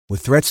With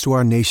threats to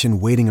our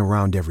nation waiting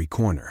around every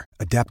corner,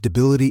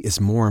 adaptability is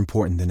more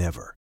important than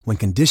ever. When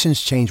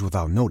conditions change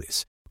without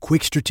notice,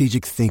 quick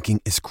strategic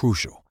thinking is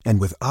crucial.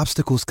 And with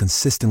obstacles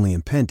consistently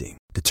impending,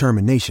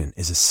 determination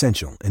is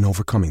essential in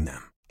overcoming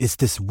them. It's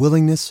this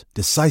willingness,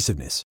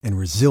 decisiveness, and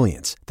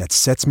resilience that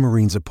sets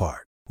Marines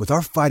apart. With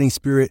our fighting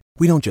spirit,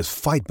 we don't just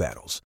fight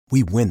battles,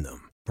 we win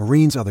them.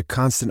 Marines are the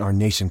constant our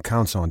nation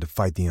counts on to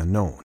fight the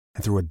unknown.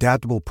 And through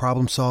adaptable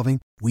problem solving,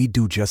 we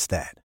do just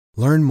that.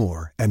 Learn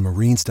more at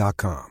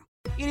marines.com.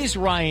 It is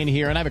Ryan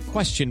here, and I have a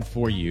question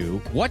for you.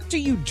 What do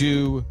you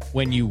do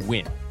when you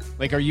win?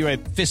 Like, are you a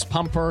fist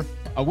pumper,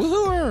 a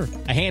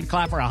woohooer, a hand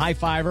clapper, a high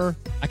fiver?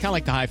 I kind of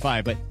like the high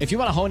five, but if you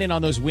want to hone in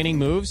on those winning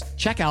moves,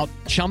 check out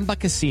Chumba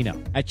Casino.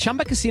 At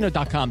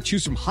ChumbaCasino.com,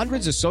 choose from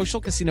hundreds of social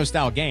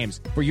casino-style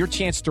games for your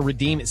chance to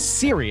redeem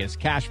serious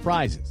cash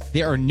prizes.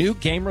 There are new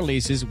game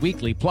releases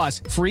weekly,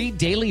 plus free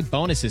daily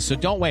bonuses, so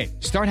don't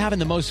wait. Start having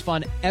the most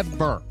fun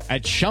ever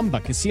at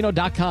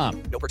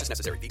ChumbaCasino.com. No purchase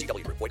necessary.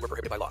 VGW. Void where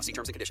prohibited by law. See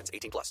terms and conditions.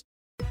 18+.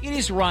 It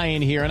is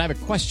Ryan here, and I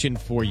have a question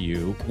for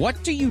you.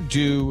 What do you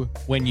do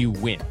when you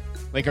win?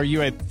 Like, are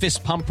you a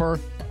fist pumper,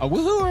 a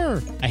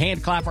woohooer, a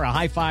hand clapper, a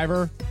high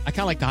fiver? I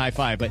kind of like the high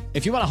five, but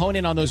if you want to hone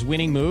in on those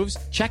winning moves,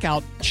 check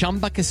out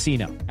Chumba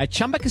Casino. At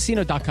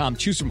ChumbaCasino.com,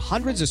 choose from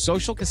hundreds of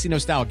social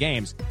casino-style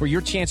games for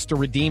your chance to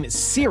redeem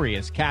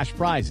serious cash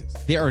prizes.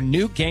 There are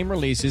new game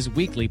releases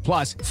weekly,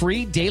 plus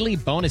free daily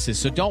bonuses,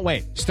 so don't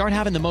wait. Start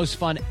having the most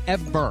fun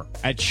ever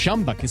at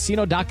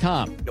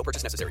ChumbaCasino.com. No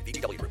purchase necessary.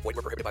 VGW. Void where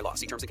prohibited by law.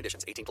 See terms and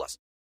conditions. 18+.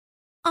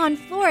 On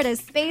Florida's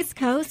Space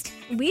Coast,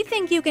 we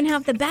think you can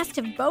have the best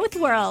of both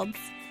worlds.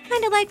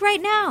 Kind of like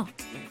right now.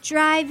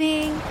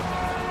 Driving,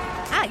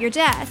 at your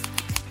desk,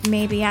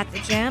 maybe at the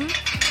gym,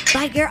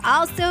 but you're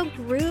also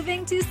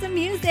grooving to some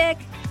music.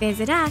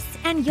 Visit us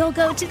and you'll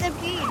go to the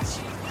beach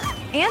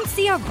and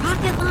see a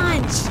rocket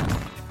launch.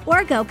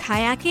 Or go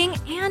kayaking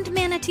and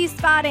manatee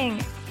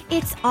spotting.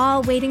 It's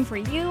all waiting for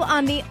you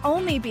on the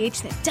only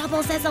beach that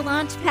doubles as a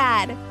launch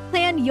pad.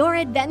 Plan your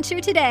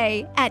adventure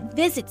today at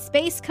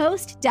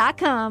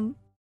visitspacecoast.com.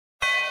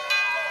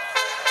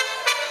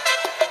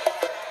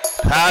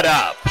 Pad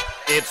up.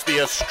 It's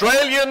the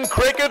Australian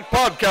Cricket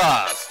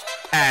Podcast.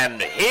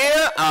 And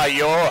here are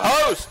your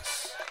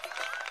hosts.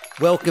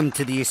 Welcome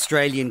to the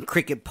Australian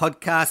Cricket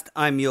Podcast.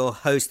 I'm your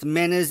host,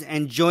 Menners,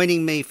 and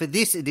joining me for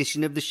this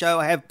edition of the show,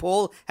 I have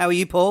Paul. How are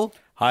you, Paul?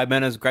 Hi,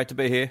 Menners. Great to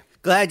be here.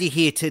 Glad you're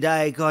here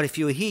today. God, if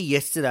you were here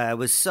yesterday, I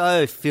was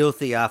so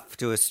filthy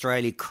after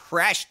Australia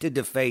crashed to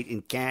defeat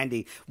in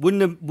Kandy.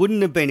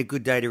 Wouldn't have been a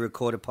good day to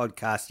record a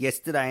podcast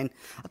yesterday. And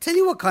I'll tell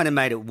you what kind of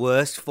made it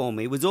worse for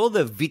me was all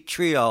the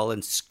vitriol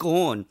and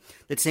scorn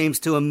that seems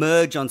to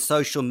emerge on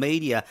social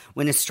media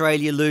when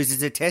Australia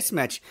loses a test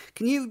match.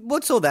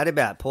 What's all that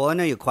about, Paul? I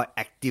know you're quite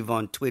active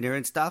on Twitter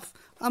and stuff.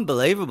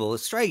 Unbelievable.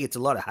 Australia gets a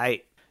lot of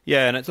hate.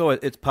 Yeah, and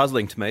it's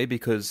puzzling to me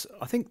because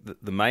I think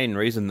the main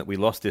reason that we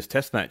lost this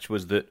test match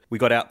was that we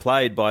got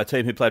outplayed by a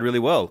team who played really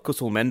well.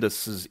 Kusal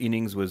Mendis's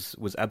innings was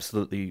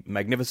absolutely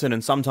magnificent,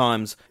 and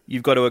sometimes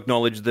you've got to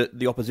acknowledge that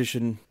the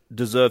opposition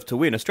deserved to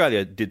win.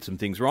 Australia did some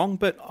things wrong,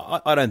 but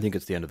I don't think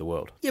it's the end of the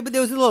world. Yeah, but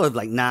there was a lot of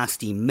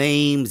nasty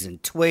memes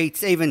and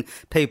tweets. Even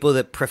people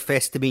that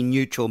profess to be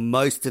neutral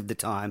most of the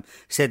time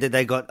said that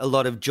they got a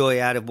lot of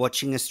joy out of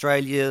watching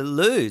Australia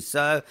lose.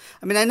 So,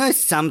 I mean, I know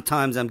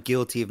sometimes I'm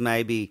guilty of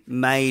maybe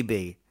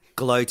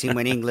gloating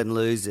when England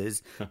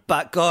loses,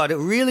 but God, it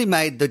really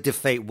made the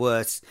defeat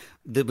worse.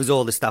 There was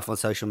all the stuff on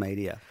social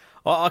media.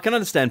 I can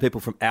understand people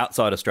from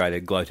outside Australia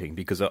gloating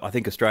because I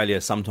think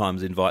Australia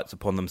sometimes invites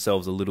upon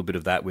themselves a little bit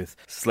of that with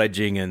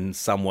sledging and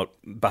somewhat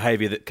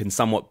behaviour that can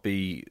somewhat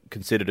be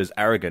considered as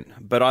arrogant.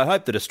 But I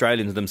hope that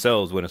Australians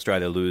themselves, when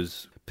Australia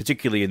lose,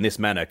 particularly in this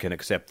manner, can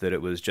accept that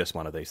it was just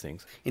one of these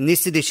things. In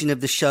this edition of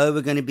the show,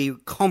 we're going to be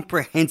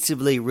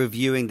comprehensively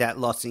reviewing that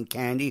loss in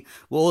Kandy.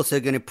 We're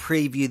also going to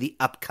preview the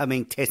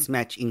upcoming test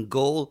match in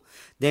Gaul.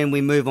 Then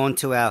we move on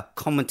to our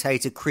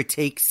commentator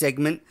critique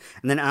segment.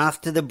 And then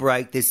after the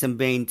break, there's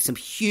been some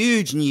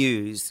huge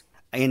news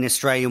in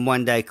Australian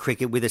one-day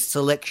cricket with a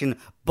selection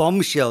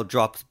bombshell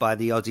dropped by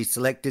the Aussie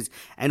selectors,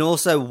 and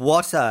also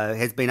Watto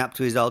has been up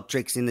to his old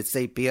tricks in the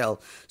CPL.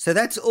 So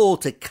that's all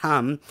to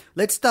come.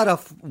 Let's start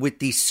off with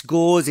the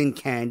scores in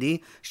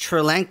Kandy.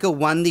 Sri Lanka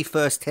won the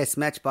first test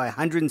match by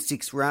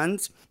 106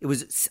 runs. It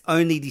was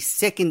only the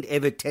second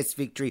ever test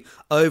victory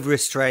over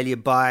Australia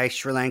by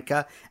Sri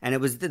Lanka,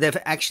 and they've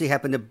actually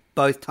happened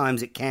both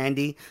times at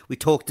Kandy. We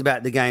talked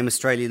about the game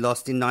Australia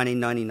lost in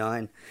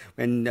 1999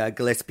 when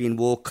Gillespie and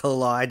Waugh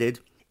collided.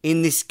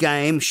 In this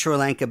game, Sri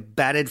Lanka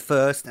batted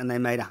first and they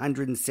made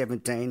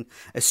 117.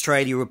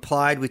 Australia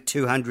replied with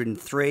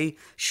 203.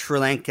 Sri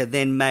Lanka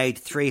then made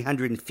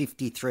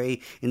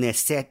 353 in their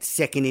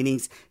second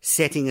innings,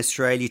 setting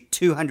Australia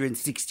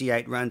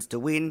 268 runs to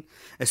win.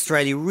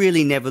 Australia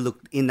really never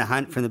looked in the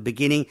hunt from the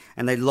beginning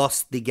and they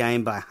lost the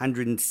game by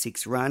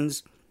 106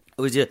 runs.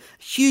 It was a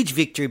huge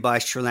victory by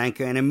Sri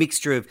Lanka and a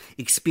mixture of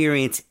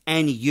experience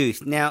and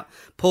youth. Now,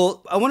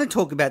 Paul, I want to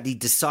talk about the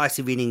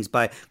decisive innings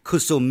by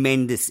Kusal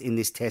Mendis in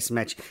this test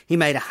match. He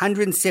made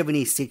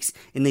 176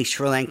 in the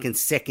Sri Lankan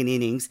second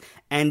innings,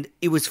 and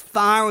it was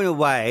far and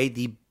away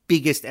the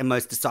biggest and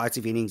most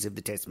decisive innings of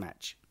the test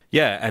match.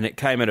 Yeah, and it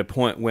came at a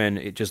point when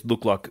it just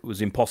looked like it was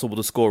impossible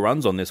to score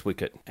runs on this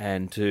wicket.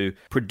 And to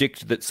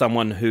predict that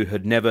someone who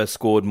had never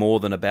scored more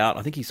than about,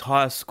 I think his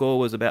highest score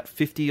was about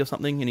 50 or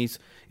something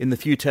in the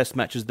few test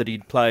matches that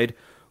he'd played,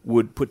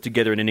 would put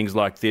together an innings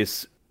like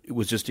this, it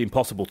was just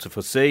impossible to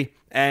foresee.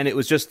 And it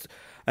was just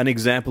an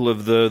example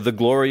of the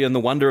glory and the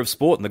wonder of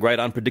sport and the great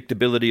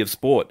unpredictability of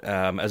sport.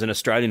 As an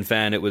Australian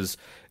fan, it was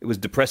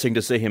depressing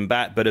to see him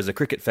bat, but as a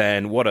cricket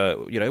fan, what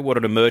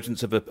an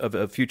emergence of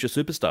a future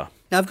superstar.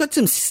 Now, I've got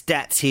some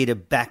stats here to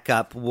back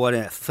up what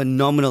a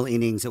phenomenal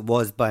innings it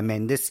was by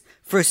Mendis.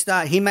 For a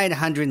start, he made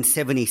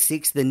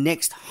 176. The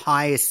next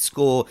highest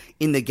score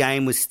in the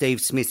game was Steve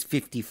Smith's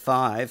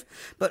 55.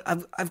 But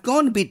I've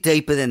gone a bit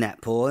deeper than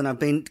that, Paul, and I've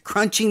been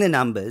crunching the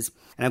numbers,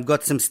 and I've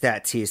got some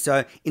stats here.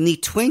 So in the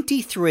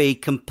 23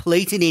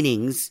 completed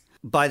innings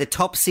by the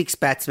top six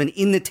batsmen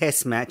in the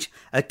test match,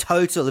 a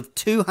total of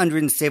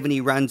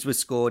 270 runs were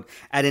scored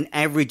at an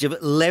average of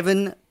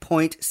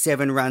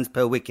 11.7 runs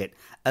per wicket.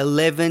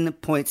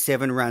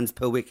 11.7 runs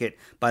per wicket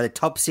by the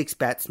top six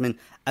batsmen,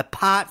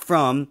 apart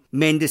from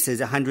Mendis's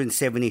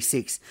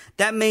 176.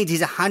 That means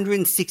he's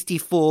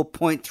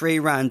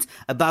 164.3 runs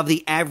above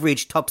the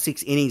average top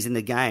six innings in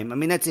the game. I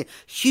mean, that's a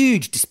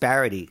huge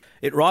disparity.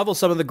 It rivals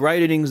some of the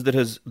great innings that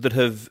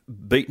have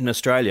beaten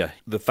Australia.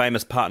 The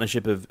famous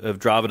partnership of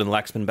Dravid and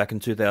Laxman back in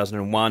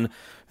 2001.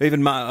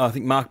 Even I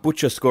think Mark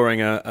Butcher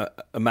scoring a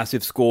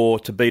massive score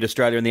to beat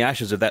Australia in the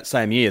Ashes of that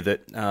same year.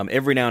 That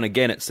every now and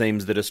again it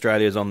seems that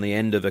Australia's on the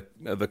end of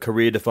a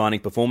career-defining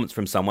performance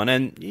from someone,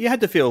 and you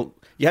had to feel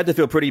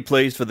pretty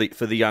pleased for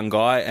the young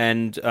guy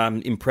and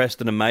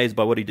impressed and amazed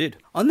by what he did.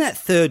 On that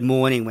third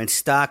morning when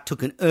Stark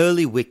took an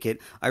early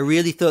wicket, I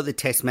really thought the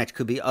test match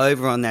could be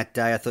over on that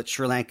day. I thought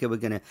Sri Lanka were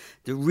going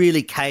to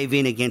really cave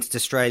in against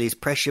Australia's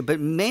pressure, but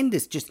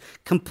Mendis just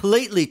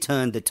completely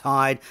turned the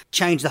tide,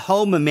 changed the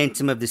whole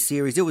momentum of the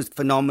series. It was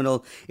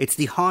phenomenal. It's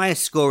the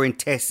highest score in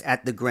tests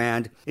at the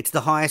ground. It's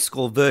the highest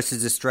score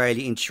versus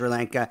Australia in Sri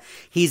Lanka.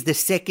 He's the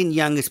second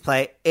youngest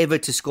player ever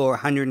to score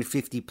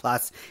 150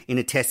 plus in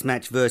a test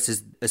match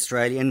versus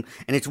Australia, and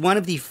it's one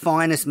of the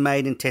finest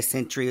maiden test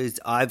centuries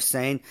I've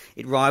seen.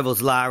 It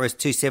rivals Lara's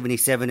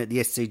 277 at the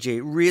SCG.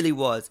 It really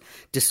was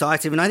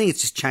decisive, and I think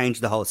it's just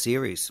changed the whole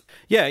series.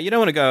 Yeah, you don't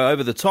want to go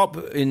over the top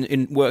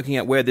in working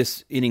out where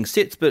this innings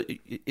sits, but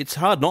it's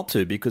hard not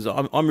to, because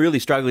I'm really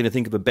struggling to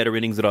think of a better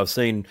innings that I've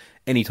seen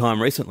any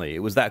time recently. It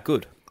was that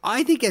good.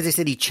 I think, as I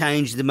said, he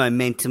changed the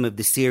momentum of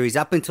the series.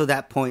 Up until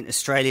that point,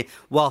 Australia,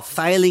 while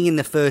failing in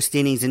the first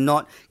innings and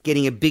not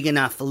getting a big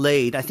enough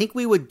lead, I think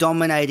we were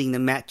dominating the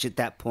match at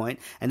that point.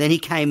 And then he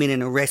came in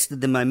and arrested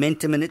the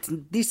momentum. And it's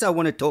this I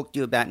want to talk to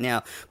you about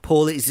now,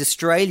 Paul, is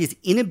Australia's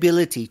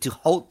inability to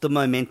halt the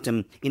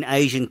momentum in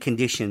Asian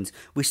conditions.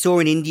 We saw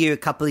in India a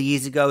couple of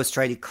years ago,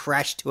 Australia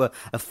crashed to a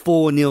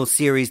 4-0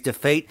 series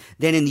defeat.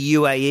 Then in the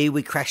UAE,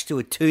 we crashed to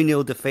a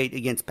 2-0 defeat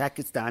against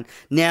Pakistan.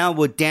 Now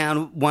we're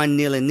down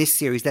 1-0 in this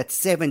series. That's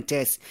 7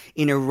 tests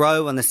in a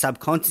row on the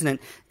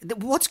subcontinent.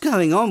 What's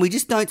going on? We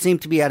just don't seem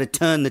to be able to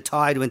turn the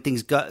tide when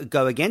things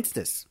go against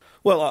us.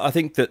 Well, I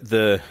think that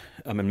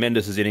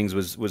Mendis's innings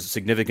was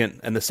significant,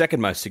 and the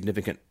second most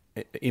significant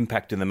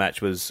impact in the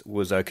match was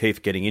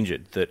O'Keefe getting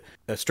injured. That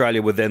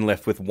Australia were then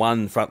left with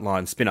one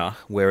frontline spinner,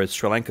 whereas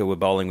Sri Lanka were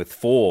bowling with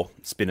 4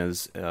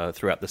 spinners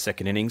throughout the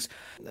second innings.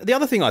 The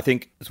other thing I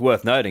think is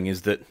worth noting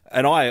is that,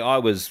 and I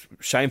was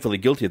shamefully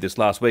guilty of this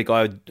last week,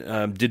 I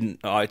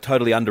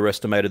totally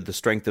underestimated the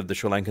strength of the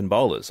Sri Lankan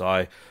bowlers.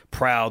 I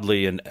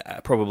proudly and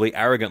probably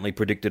arrogantly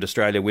predicted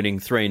Australia winning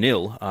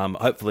 3-0.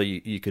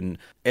 Hopefully you can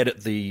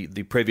edit the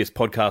previous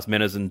podcast,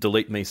 Menners, and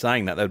delete me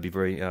saying that. That would be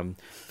very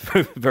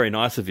very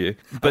nice of you.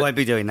 But I won't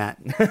be doing that.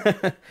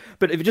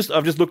 But I've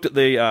just looked at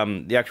the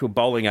actual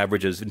bowling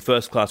averages in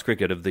first class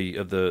cricket of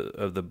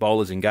the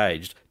bowlers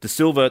engaged. De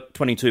Silva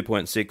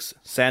 22.6,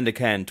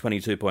 Sandakan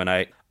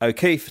 22.8,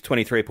 O'Keefe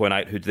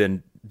 23.8, who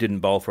then didn't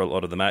bowl for a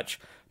lot of the match,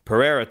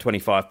 Pereira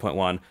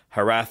 25.1,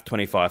 Harath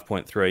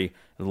 25.3,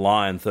 and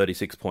Lyon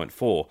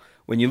 36.4.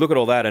 When you look at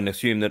all that and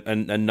assume that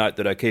and note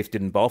that O'Keefe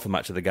didn't bowl for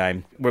much of the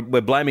game, we're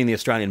blaming the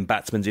Australian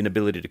batsman's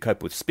inability to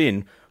cope with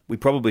spin. We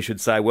probably should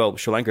say, well,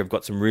 Sri Lanka have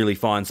got some really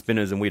fine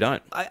spinners and we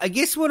don't. I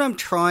guess what I'm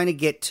trying to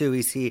get to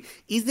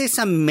is there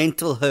some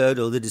mental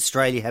hurdle that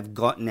Australia have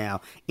got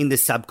now in the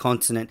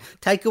subcontinent?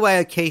 Take away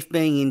O'Keefe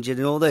being injured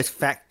and all those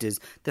factors.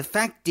 The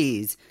fact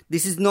is,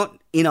 this is not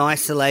in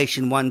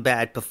isolation one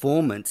bad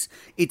performance.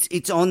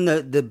 It's on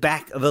the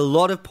back of a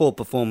lot of poor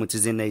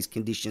performances in these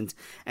conditions.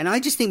 And I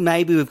just think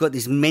maybe we've got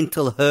this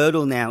mental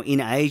hurdle now in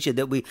Asia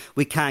that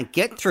we can't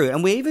get through.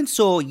 And we even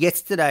saw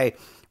yesterday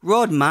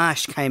Rod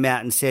Marsh came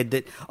out and said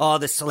that,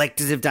 the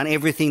selectors have done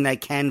everything they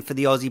can for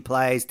the Aussie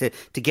players to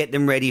get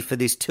them ready for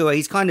this tour.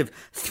 He's kind of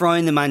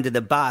thrown them under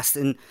the bus.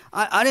 And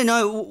I don't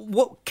know,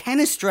 what can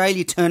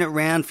Australia turn it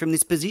around from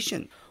this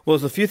position? Well,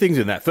 there's a few things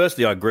in that.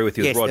 Firstly, I agree with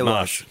you with Yes, Rod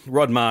Marsh.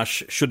 Rod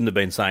Marsh shouldn't have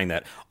been saying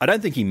that. I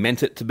don't think he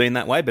meant it to be in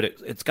that way, but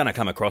it's going to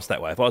come across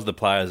that way. If I was the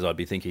players, I'd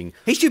be thinking...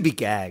 He should be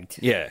gagged.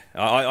 Yeah,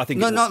 I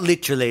think... Not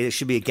literally, it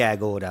should be a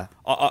gag order.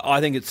 I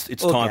think it's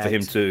time for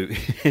him to...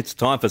 It's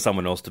time for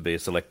someone else to be a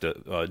selector.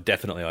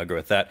 Definitely, I agree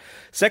with that.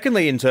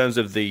 Secondly, in terms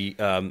of the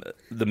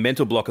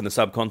mental block in the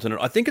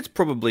subcontinent, I think it's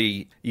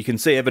probably... You can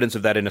see evidence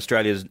of that in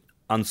Australia's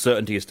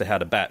uncertainty as to how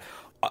to bat.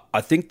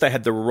 I think they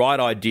had the right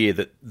idea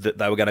that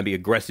they were going to be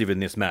aggressive in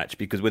this match,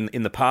 because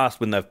in the past,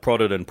 when they've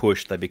prodded and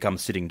pushed, they become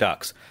sitting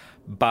ducks.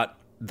 But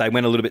they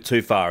went a little bit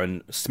too far,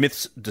 and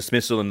Smith's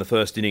dismissal in the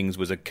first innings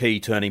was a key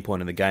turning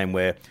point in the game,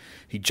 where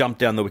he jumped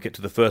down the wicket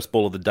to the first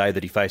ball of the day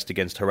that he faced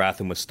against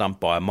Harath and was stumped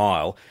by a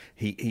mile.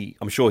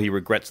 I'm sure he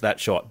regrets that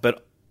shot,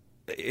 but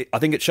I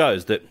think it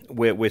shows that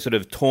we're sort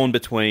of torn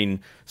between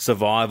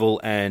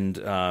survival and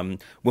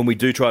when we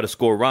do try to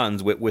score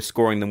runs, we're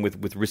scoring them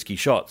with risky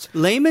shots.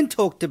 Lehmann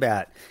talked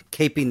about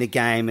keeping the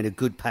game at a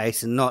good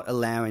pace and not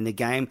allowing the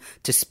game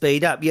to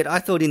speed up. Yet I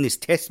thought in this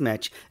test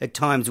match, at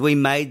times we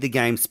made the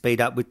game speed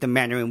up with the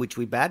manner in which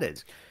we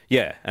batted.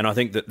 Yeah, and I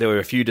think that there were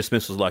a few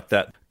dismissals like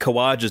that.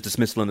 Khawaja's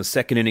dismissal in the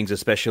second innings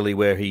especially,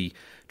 where he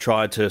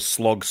tried to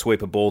slog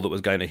sweep a ball that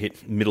was going to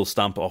hit middle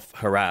stump off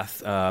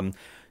Harath.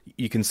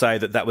 You can say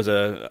that was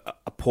a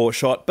poor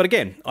shot. But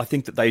again, I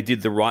think that they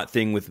did the right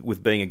thing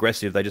with being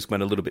aggressive. They just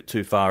went a little bit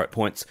too far at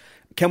points.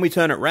 Can we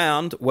turn it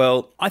round?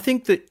 Well, I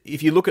think that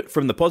if you look at it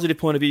from the positive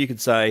point of view, you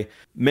could say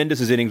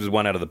Mendes' innings was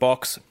one out of the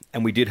box,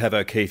 and we did have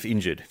O'Keefe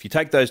injured. If you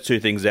take those two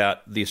things out,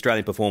 the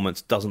Australian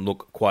performance doesn't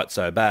look quite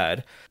so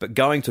bad. But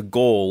going to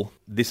Gaul,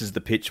 this is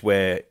the pitch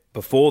where,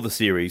 before the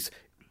series,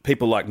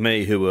 people like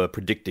me who were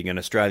predicting an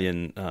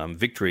Australian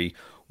victory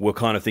were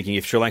kind of thinking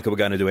if Sri Lanka were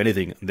going to do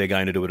anything, they're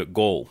going to do it at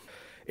Gaul.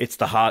 It's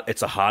a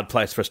hard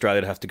place for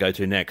Australia to have to go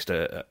to next,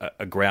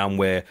 a ground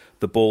where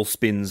the ball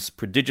spins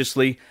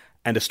prodigiously,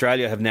 and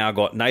Australia have now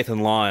got Nathan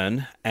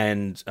Lyon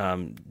and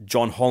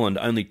John Holland,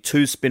 only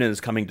two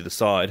spinners coming to the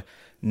side,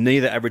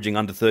 neither averaging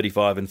under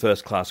 35 in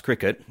first-class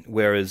cricket,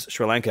 whereas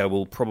Sri Lanka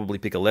will probably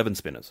pick 11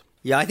 spinners.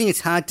 Yeah, I think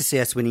it's hard to see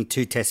us winning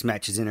 2 test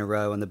matches in a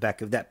row on the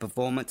back of that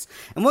performance.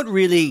 And what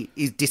really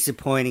is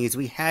disappointing is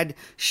we had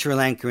Sri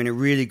Lanka in a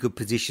really good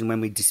position when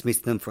we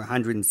dismissed them for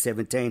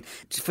 117.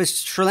 For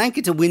Sri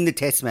Lanka to win the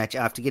test match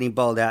after getting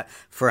bowled out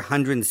for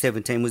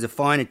 117 was a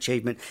fine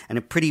achievement and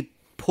a pretty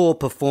poor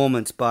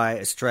performance by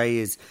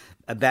Australia's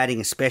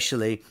batting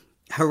especially.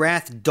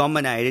 Harath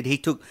dominated. He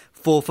took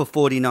 4 for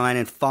 49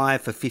 and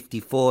 5 for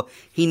 54.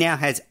 He now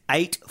has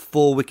 8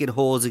 4-wicket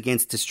hauls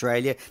against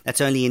Australia.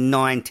 That's only in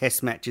 9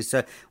 test matches.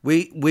 So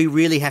we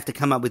really have to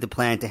come up with a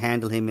plan to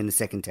handle him in the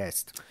second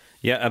test.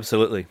 Yeah,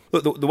 absolutely.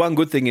 Look, the one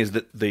good thing is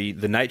that the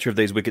nature of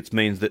these wickets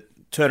means that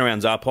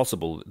turnarounds are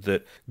possible,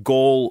 that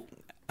Gaul...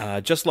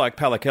 just like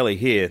Pallakeli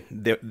here,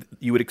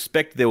 you would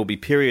expect there will be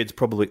periods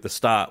probably at the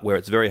start where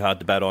it's very hard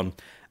to bat on.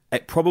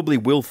 It probably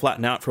will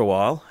flatten out for a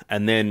while,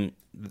 and then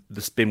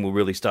the spin will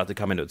really start to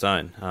come into its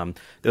own.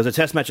 There was a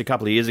test match a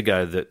couple of years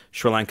ago that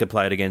Sri Lanka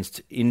played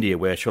against India,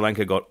 where Sri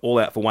Lanka got all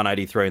out for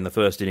 183 in the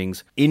first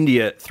innings,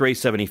 India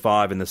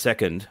 375 in the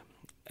second,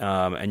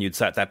 and you'd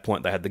say at that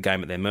point they had the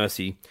game at their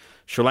mercy.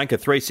 Sri Lanka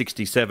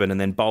 367 and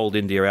then bowled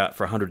India out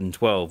for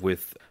 112,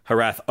 with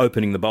Harath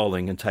opening the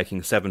bowling and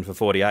taking 7 for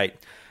 48.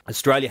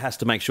 Australia has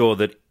to make sure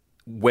that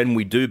when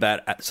we do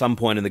bat at some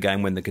point in the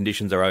game when the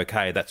conditions are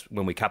okay, that's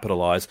when we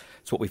capitalise.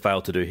 It's what we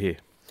failed to do here.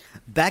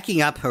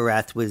 Backing up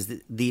Harath was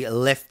the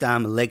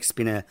left-arm leg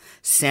spinner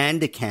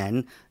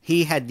Sandakan.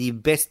 He had the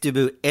best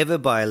debut ever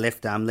by a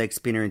left-arm leg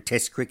spinner in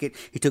Test cricket.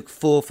 He took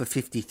 4 for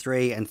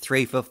 53 and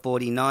 3 for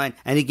 49.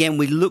 And again,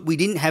 we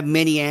didn't have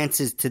many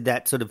answers to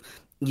that sort of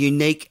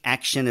unique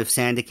action of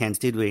Sandakan's,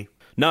 did we?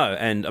 No,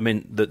 and I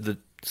mean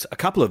a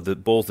couple of the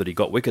balls that he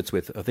got wickets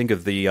with. I think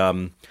of the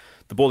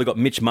ball he got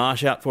Mitch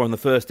Marsh out for in the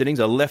first innings,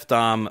 a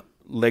left-arm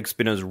leg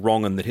spinner's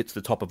wrong and that hits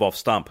the top of off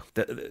stump.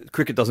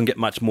 Cricket doesn't get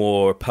much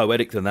more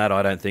poetic than that,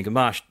 I don't think.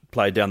 Marsh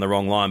played down the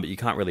wrong line, but you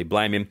can't really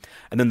blame him.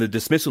 And then the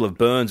dismissal of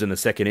Burns in the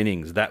second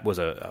innings, that was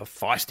a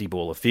feisty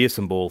ball, a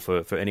fearsome ball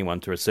for anyone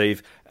to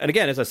receive. And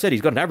again, as I said,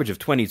 he's got an average of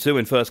 22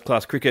 in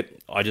first-class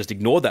cricket. I just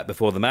ignored that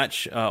before the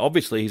match.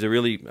 Obviously, he's a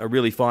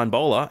really fine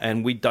bowler,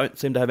 and we don't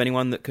seem to have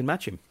anyone that can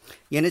match him.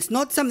 Yeah, and it's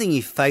not something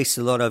you face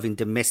a lot of in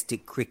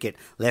domestic cricket,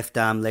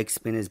 left-arm leg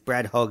spinners.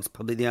 Brad Hogg's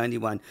probably the only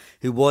one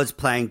who was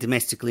playing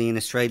domestically in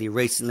Australia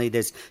recently.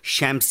 There's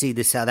Shamsi,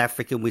 the South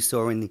African we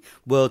saw in the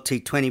World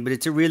T20, but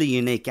it's a really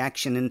unique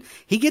action, and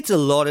he gets a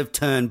lot of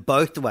turn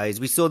both ways.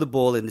 We saw the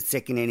ball in the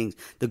second innings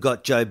that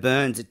got Joe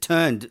Burns. It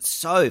turned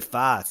so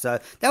far, so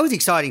that was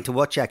exciting to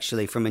watch,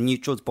 actually, from a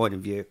neutral's point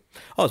of view.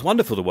 Oh, it's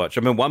wonderful to watch.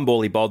 I mean, one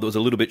ball he bowled that was a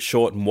little bit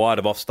short and wide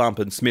of off stump,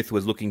 and Smith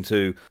was looking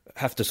to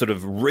have to sort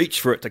of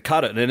reach for it to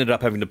cut it, and ended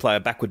up having to play a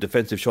backward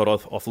defensive shot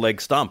off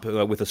leg stump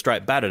with a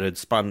straight bat. It had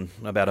spun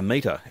about a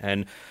metre.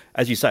 And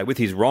as you say, with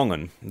his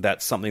wrong-un,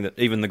 that's something that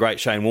even the great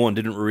Shane Warne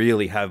didn't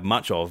really have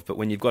much of. But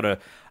when you've got a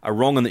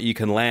wrong-un that you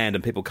can land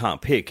and people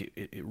can't pick,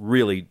 it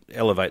really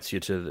elevates you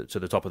to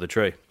the top of the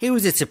tree. He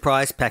was a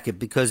surprise packet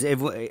because it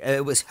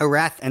was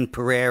Harath and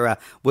Pereira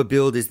were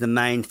billed as the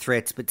main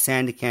threats, but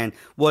Sandakan,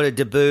 what a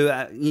debut.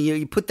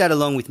 You put that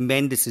along with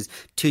Mendes'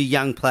 two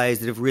young players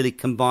that have really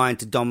combined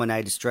to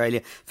dominate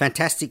Australia.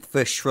 Fantastic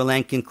for Sri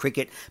Lankan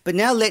cricket. But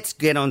now let's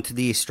get on to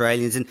the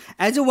Australians. And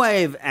as a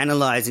way of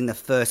analysing the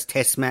first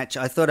Test match,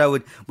 I thought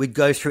we'd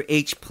go through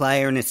each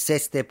player and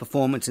assess their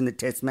performance in the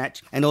Test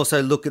match and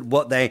also look at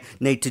what they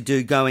need to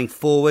do going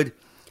forward.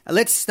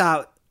 Let's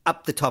start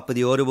up the top of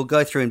the order. We'll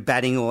go through in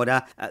batting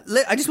order.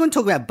 I just want to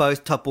talk about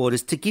both top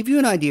orders to give you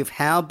an idea of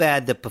how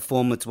bad the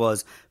performance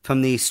was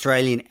from the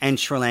Australian and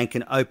Sri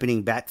Lankan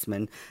opening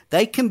batsmen.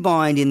 They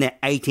combined in their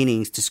 8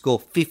 innings to score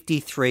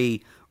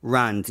 53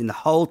 runs in the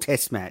whole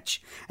Test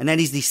match, and that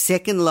is the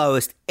second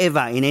lowest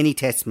ever in any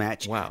Test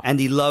match. Wow. And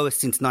the lowest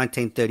since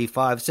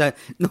 1935. So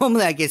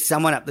normally I guess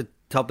someone up the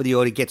top of the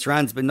order gets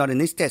runs, but not in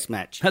this Test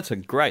match. That's a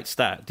great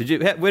stat.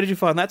 Where did you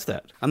find that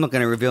stat? I'm not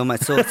going to reveal my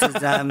sources,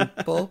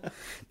 Paul.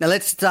 Now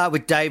let's start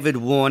with David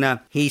Warner.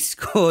 He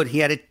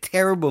had a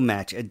terrible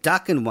match, a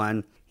duck and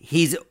one.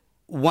 His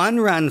 1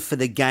 run for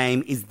the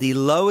game is the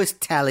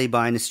lowest tally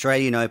by an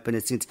Australian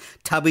opener since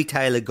Tubby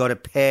Taylor got a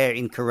pair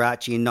in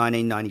Karachi in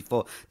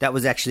 1994. That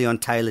was actually on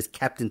Taylor's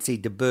captaincy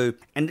debut.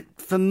 And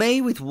for me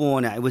with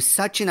Warner, it was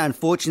such an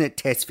unfortunate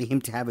test for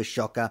him to have a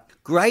shocker.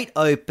 Great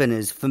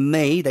openers. For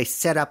me, they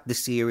set up the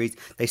series.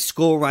 They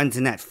score runs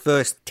in that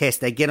first test.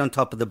 They get on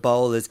top of the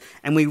bowlers.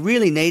 And we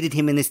really needed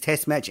him in this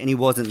Test match, and he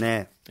wasn't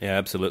there. Yeah,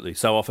 absolutely.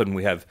 So often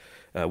we have...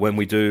 when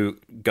we do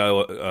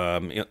go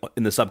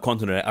in the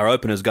subcontinent, our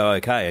openers go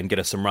okay and get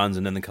us some runs,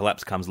 and then the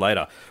collapse comes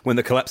later. When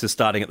the collapse is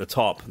starting at the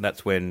top,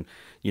 that's when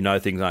you know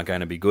things aren't going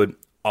to be good.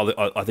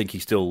 I think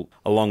he's still,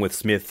 along with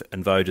Smith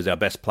and Voges, our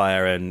best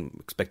player, and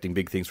expecting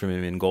big things from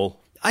him in Gaul.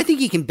 I think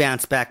he can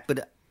bounce back,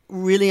 but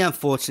really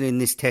unfortunate in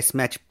this Test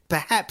match.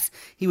 Perhaps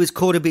he was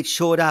caught a bit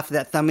short after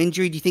that thumb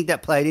injury. Do you think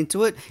that played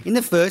into it? In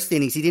the first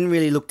innings, he didn't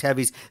really look to have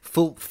his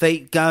full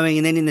feet going.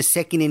 And then in the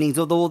second innings,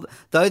 though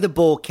the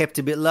ball kept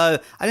a bit low,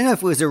 I don't know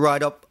if it was the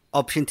right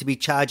option to be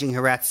charging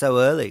Harath so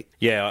early.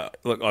 Yeah,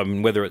 look, I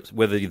mean, whether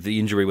the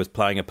injury was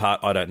playing a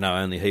part, I don't know.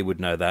 Only he would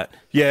know that.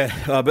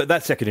 Yeah, but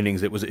that second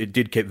innings, it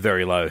did keep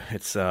very low.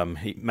 It's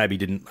he maybe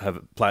didn't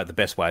play it the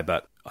best way,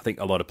 but I think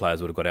a lot of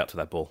players would have got out to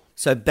that ball.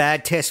 So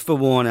bad test for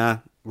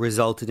Warner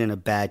resulted in a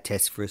bad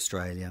test for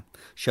Australia.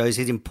 Shows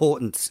his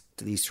importance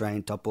to the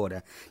Australian top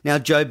order. Now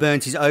Joe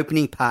Burns, his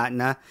opening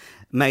partner,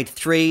 made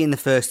 3 in the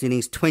first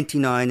innings,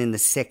 29 in the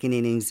second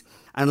innings.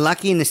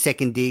 Unlucky in the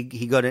second dig,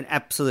 he got an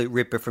absolute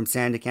ripper from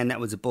Sandakan.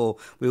 That was a ball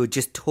we were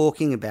just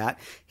talking about.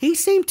 He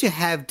seemed to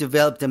have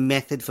developed a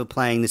method for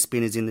playing the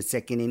spinners in the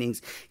second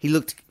innings. He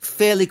looked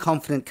fairly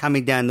confident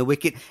coming down the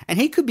wicket, and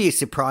he could be a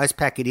surprise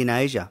packet in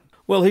Asia.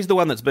 Well, he's the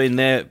one that's been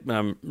there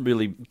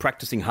really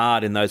practising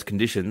hard in those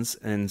conditions,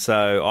 and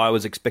so I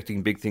was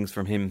expecting big things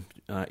from him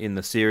in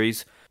the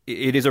series.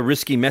 It is a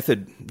risky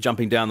method,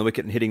 jumping down the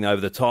wicket and hitting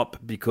over the top,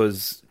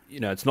 because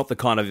it's not the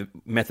kind of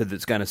method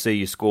that's going to see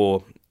you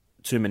score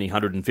too many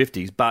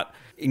 150s. But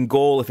in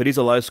Gaul, if it is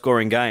a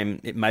low-scoring game,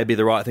 it may be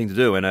the right thing to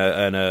do, and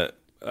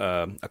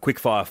a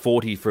quick-fire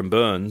 40 from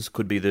Burns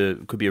could be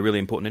a really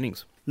important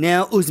innings.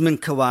 Now, Usman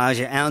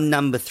Khawaja, our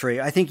number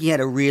 3. I think he had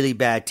a really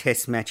bad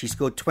Test match. He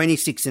scored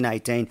 26 and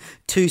 18,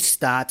 2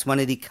 starts. One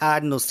of the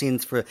cardinal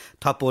sins for a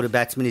top-order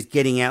batsman is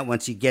getting out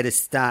once you get a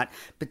start.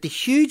 But the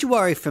huge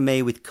worry for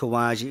me with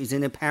Khawaja is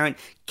an apparent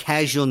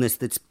casualness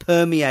that's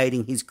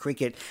permeating his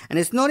cricket. And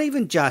it's not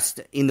even just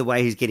in the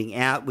way he's getting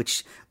out,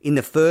 which in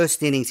the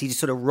first innings he just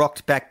sort of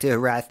rocked back to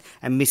Harath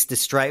and missed a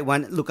straight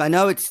one. Look, I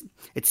know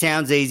it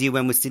sounds easy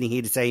when we're sitting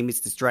here to say he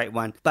missed a straight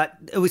one, but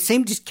it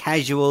seemed just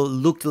casual,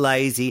 looked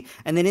lazy.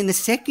 And then in the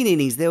second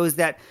innings, there was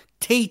that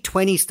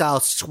T20 style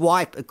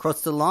swipe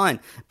across the line.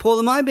 Paul,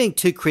 am I being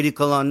too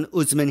critical on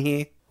Usman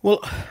here?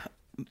 Well,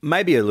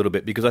 maybe a little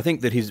bit, because I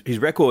think that his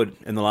record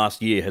in the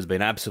last year has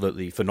been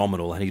absolutely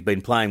phenomenal, and he's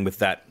been playing with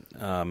that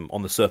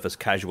on the surface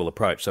casual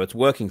approach, so it's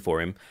working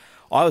for him.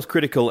 I was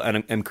critical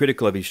and am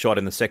critical of his shot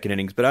in the second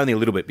innings, but only a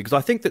little bit, because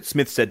I think that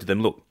Smith said to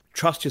them, look,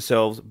 trust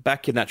yourselves,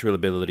 back your natural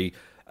ability,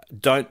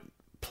 don't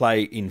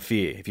play in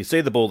fear. If you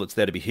see the ball that's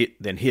there to be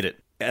hit, then hit it.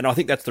 And I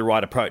think that's the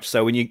right approach.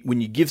 So when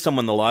you give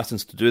someone the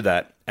license to do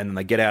that, and then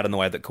they get out in the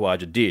way that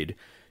Khawaja did,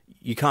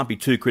 you can't be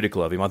too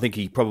critical of him. I think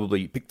he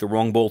probably picked the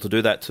wrong ball to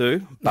do that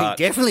too. But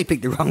he definitely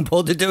picked the wrong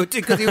ball to do it too,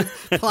 because he was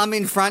plumb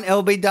in front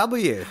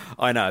LBW.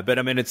 I know, but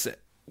I mean,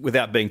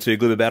 without being too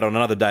glib about it, on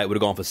another day it would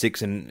have gone for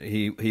 6 and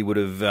he would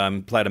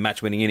have played a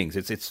match-winning innings.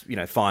 It's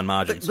fine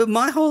margins. But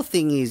my whole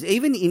thing is,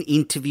 even in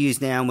interviews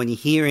now, when you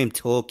hear him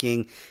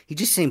talking, he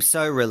just seems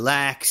so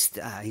relaxed.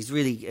 He's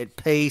really at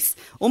peace,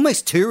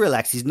 almost too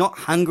relaxed. He's not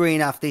hungry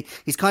enough.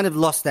 He's kind of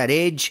lost that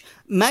edge.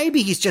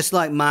 Maybe he's just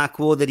like Mark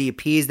Waugh, that he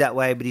appears that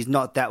way, but he's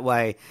not that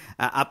way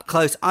up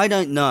close. I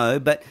don't know,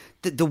 but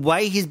the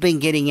way he's been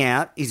getting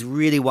out is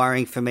really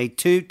worrying for me.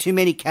 Too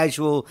many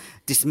casual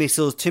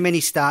dismissals, too many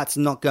starts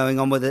not going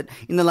on with it.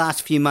 In the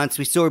last few months,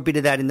 we saw a bit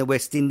of that in the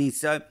West Indies.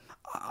 So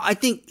I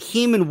think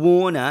him and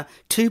Warner,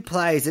 two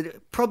players that are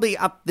probably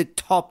up the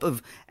top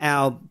of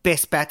our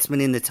best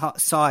batsmen in the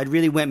side,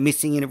 really went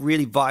missing in a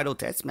really vital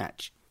test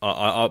match.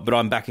 But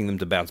I'm backing them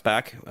to bounce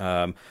back.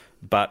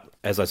 But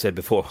as I said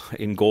before,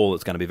 in Gaul,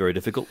 it's going to be very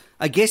difficult.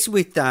 I guess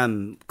with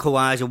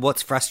Khawaja,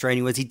 what's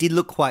frustrating was he did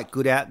look quite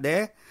good out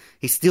there.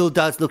 He still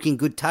does look in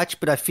good touch,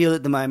 but I feel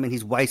at the moment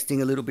he's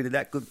wasting a little bit of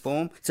that good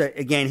form. So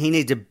again, he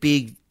needs a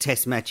big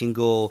test match in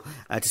Gaul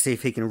to see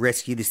if he can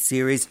rescue this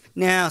series.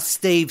 Now,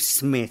 Steve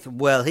Smith,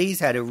 well, he's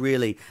had a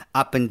really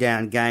up and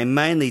down game,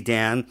 mainly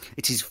down.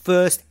 It's his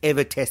first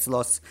ever test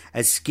loss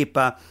as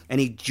skipper, and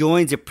he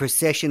joins a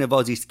procession of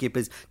Aussie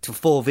skippers to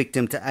fall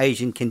victim to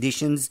Asian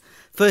conditions.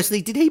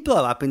 Firstly, did he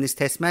blow up in this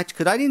test match?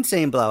 Because I didn't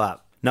see him blow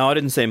up. No, I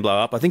didn't see him blow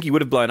up. I think he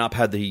would have blown up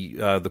had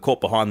the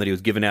caught behind that he was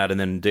given out and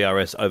then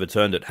DRS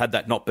overturned it. Had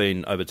that not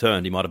been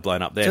overturned, he might have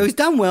blown up then. So he's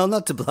done well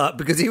not to blow up,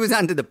 because he was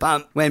under the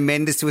pump when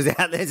Mendes was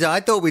out there. So I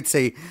thought we'd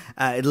see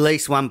at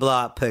least one blow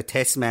up per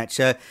test match.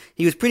 So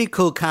he was pretty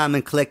cool, calm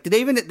and collected.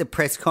 Even at the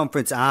press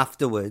conference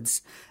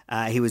afterwards,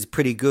 he was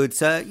pretty good.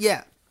 So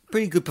yeah,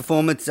 pretty good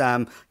performance,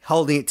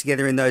 holding it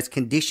together in those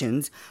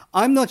conditions.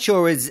 I'm not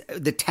sure as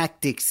the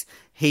tactics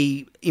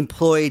he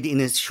employed in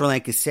his Sri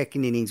Lanka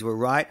second innings were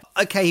right.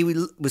 Okay, he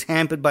was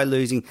hampered by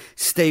losing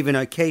Stephen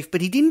O'Keefe,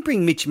 but he didn't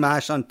bring Mitch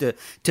Marsh on to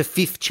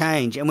fifth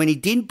change. And when he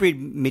did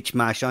bring Mitch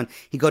Marsh on,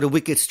 he got a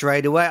wicket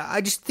straight away.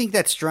 I just think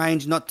that's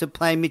strange not to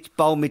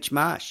bowl Mitch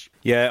Marsh.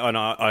 Yeah, and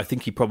I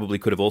think he probably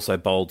could have also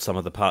bowled some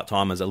of the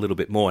part-timers a little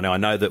bit more. Now, I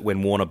know that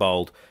when Warner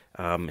bowled,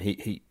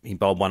 he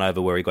bowled one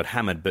over where he got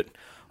hammered, but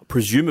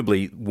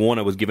presumably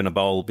Warner was given a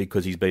bowl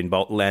because he's been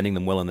landing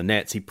them well in the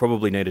nets. He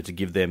probably needed to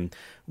give them,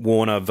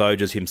 Warner,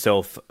 Voges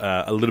himself,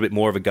 a little bit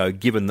more of a go,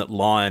 given that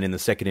Lyon in the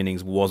second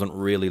innings wasn't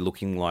really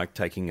looking like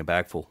taking a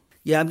bagful.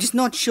 Yeah, I'm just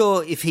not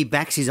sure if he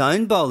backs his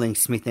own bowling,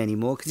 Smith,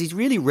 anymore, because he's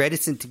really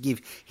reticent to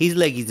give his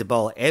leggies a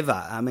bowl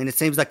ever. I mean, it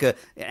seems like an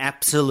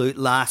absolute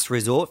last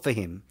resort for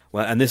him.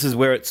 Well, and this is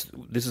where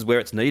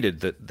it's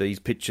needed, that these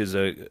pitches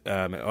are.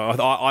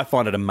 I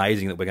find it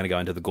amazing that we're going to go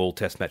into the Gaul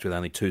Test match with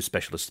only two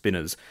specialist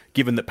spinners,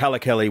 given that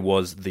Pallakeli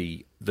was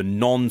the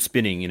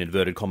non-spinning, in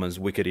inverted commas,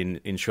 wicket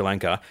in Sri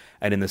Lanka,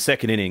 and in the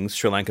second innings,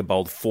 Sri Lanka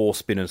bowled 4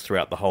 spinners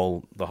throughout the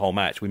whole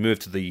match. We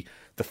moved to the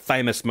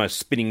famous most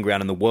spinning ground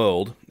in the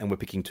world, and we're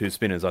picking 2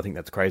 spinners. I think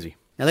that's crazy.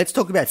 Now let's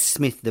talk about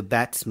Smith, the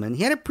batsman.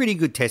 He had a pretty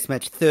good test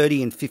match,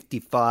 30 and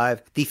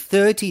 55. The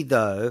 30,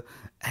 though,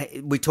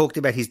 we talked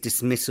about his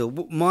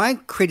dismissal. My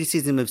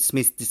criticism of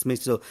Smith's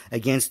dismissal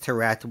against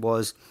Herath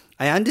was,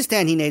 I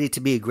understand he needed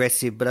to be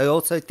aggressive, but I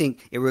also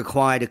think it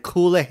required a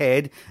cooler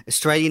head.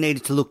 Australia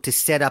needed to look to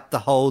set up the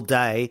whole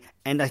day,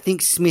 and I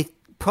think Smith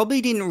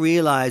probably didn't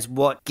realise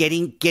what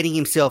getting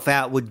himself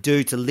out would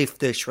do to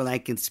lift the Sri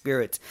Lankan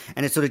spirits.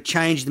 And it sort of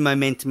changed the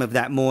momentum of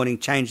that morning,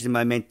 changed the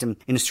momentum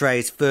in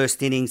Australia's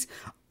first innings.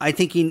 I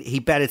think he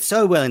batted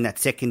so well in that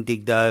second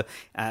dig, though.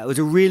 It was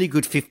a really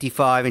good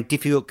 55 in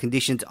difficult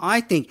conditions.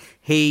 I think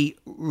he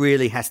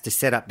really has to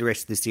set up the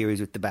rest of the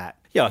series with the bat.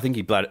 Yeah, I think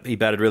he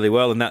batted really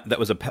well, and that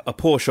was a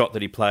poor shot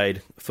that he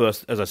played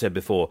first, as I said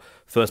before,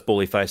 first ball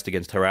he faced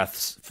against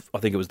Herath. I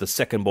think it was the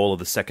second ball of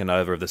the second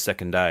over of the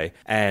second day,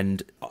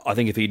 and I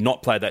think if he'd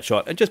not played that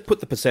shot and just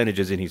put the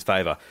percentages in his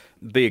favour,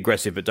 be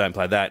aggressive but don't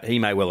play that, he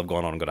may well have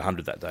gone on and got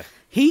 100 that day.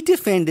 He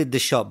defended the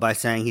shot by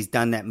saying he's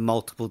done that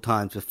multiple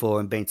times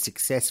before and been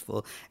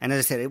successful, and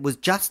as I said, it was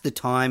just the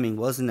timing,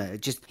 wasn't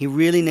it? He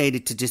really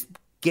needed to just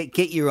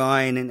get your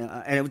eye in, and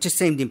it just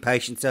seemed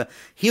impatient. So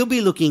he'll be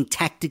looking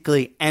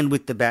tactically and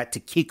with the bat to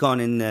kick on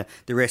in the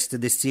rest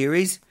of the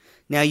series.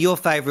 Now, your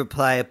favourite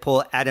player,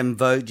 Paul Adam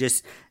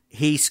Voges,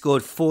 he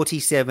scored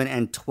 47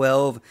 and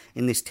 12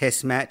 in this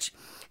test match.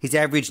 His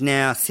average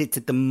now sits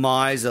at the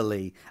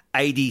miserly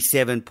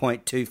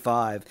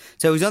 87.25.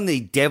 So he's on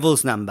the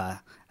Devils number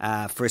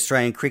for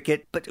Australian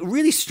cricket, but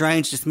really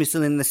strange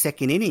dismissal in the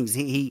second innings.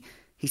 He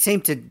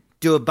seemed to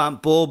do a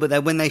bump ball,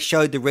 but when they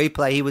showed the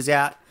replay, he was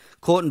out,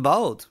 caught and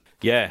bowled.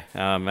 Yeah,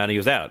 and he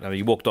was out. I mean,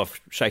 he walked off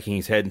shaking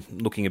his head,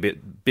 looking a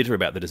bit bitter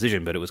about the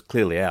decision, but it was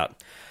clearly out.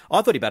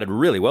 I thought he batted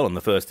really well in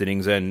the first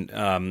innings,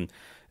 and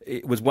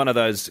it was one of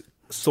those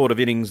sort of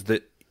innings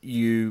that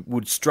you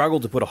would struggle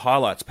to put a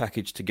highlights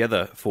package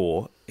together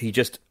for. He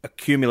just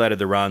accumulated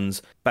the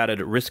runs, batted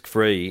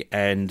risk-free,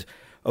 and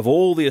of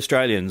all the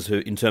Australians who,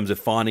 in terms of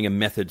finding a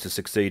method to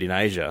succeed in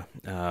Asia,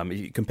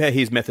 you compare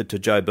his method to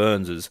Joe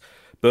Burns's.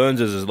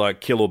 Burns's is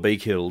like kill or be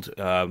killed.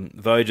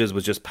 Voges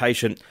was just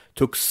patient,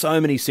 took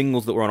so many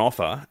singles that were on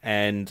offer,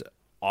 and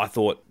I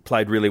thought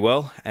played really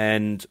well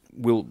and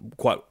will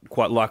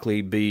quite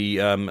likely be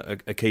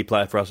a key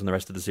player for us in the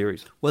rest of the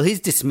series. Well, his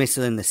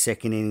dismissal in the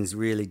second innings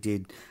really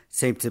did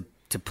seem to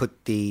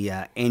put the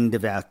end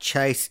of our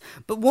chase.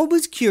 But what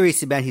was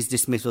curious about his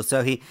dismissal,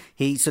 so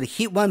he sort of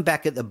hit one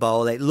back at the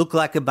bowl. It looked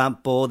like a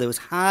bump ball. There was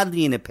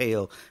hardly an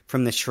appeal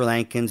from the Sri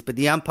Lankans, but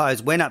the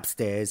umpires went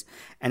upstairs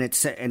and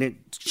it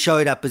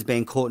showed up as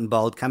being caught and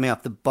bowled coming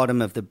off the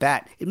bottom of the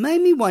bat. It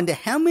made me wonder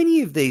how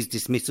many of these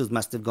dismissals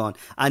must have gone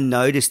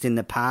unnoticed in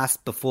the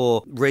past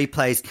before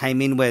replays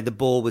came in where the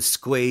ball was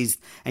squeezed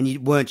and you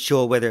weren't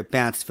sure whether it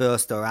bounced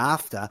first or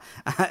after.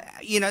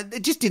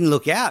 It just didn't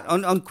look out.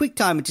 On quick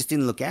time, it just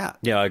didn't look out.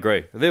 Yeah, I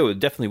agree. There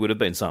definitely would have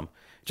been some,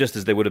 just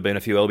as there would have been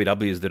a few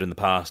LBWs that in the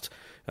past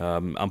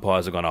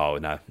umpires have gone, oh,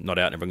 no, not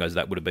out, and everyone goes,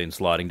 that would have been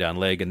sliding down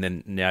leg, and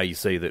then now you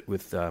see that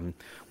with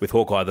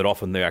Hawkeye that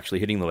often they're actually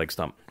hitting the leg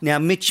stump. Now,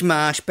 Mitch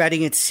Marsh,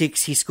 batting at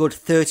 6, he scored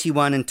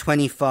 31 and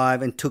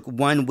 25 and took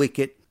 1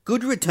 wicket.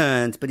 Good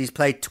returns, but he's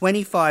played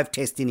 25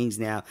 test innings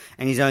now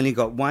and he's only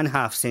got 1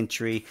 half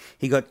century.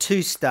 He got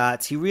 2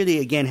 starts. He really,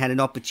 again, had an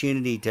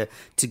opportunity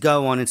to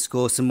go on and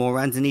score some more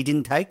runs and he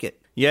didn't take it.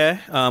 Yeah,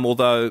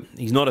 although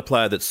he's not a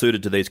player that's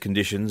suited to these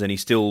conditions and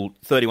he's still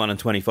 31 and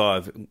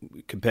 25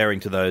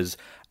 comparing to those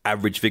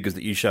average figures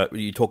that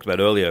you talked about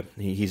earlier.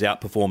 He's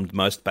outperformed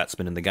most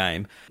batsmen in the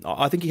game.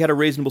 I think he had a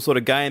reasonable sort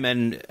of game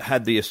and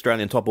had the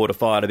Australian top order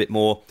fired a bit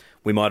more,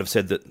 we might have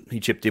said that he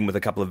chipped in with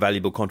a couple of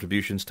valuable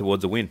contributions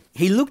towards a win.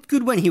 He looked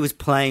good when he was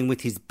playing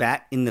with his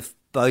bat in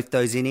both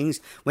those innings.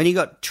 When he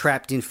got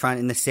trapped in front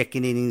in the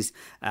second innings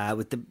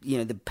with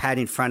the pad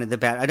in front of the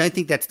bat, I don't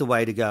think that's the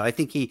way to go. I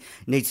think he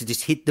needs to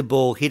just hit the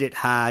ball, hit it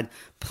hard,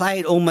 play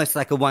it almost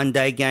like a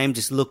one-day game,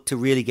 just look to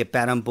really get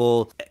bat on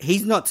ball.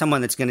 He's not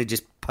someone that's going to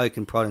just poke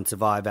and prod and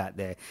survive out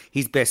there.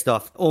 He's best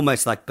off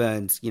almost like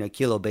Burns,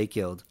 kill or be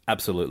killed.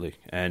 Absolutely.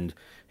 And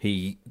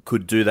he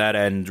could do that,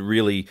 and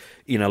really,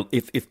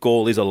 if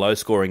Gaul is a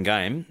low-scoring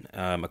game,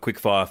 a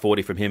quick-fire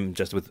 40 from him,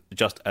 just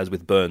as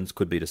with Burns,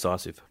 could be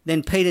decisive.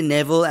 Then Peter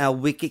Neville, our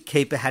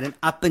wicket-keeper, had an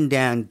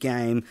up-and-down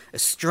game, a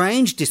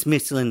strange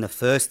dismissal in the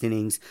first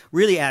innings,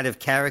 really out of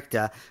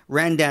character,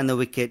 ran down the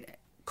wicket,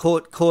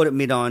 caught it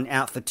mid-on,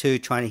 out for 2,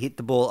 trying to hit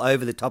the ball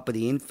over the top of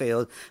the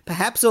infield.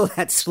 Perhaps all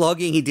that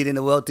slogging he did in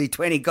the World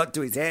T20 got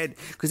to his head,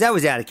 because that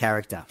was out of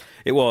character.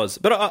 It was.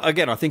 But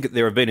again, I think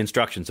there have been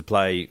instructions to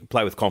play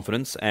with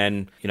confidence,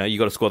 and you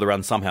got to score the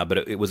run somehow, but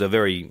it was a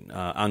very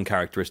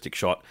uncharacteristic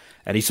shot,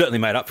 and he certainly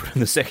made up for it in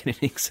the second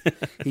innings.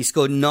 He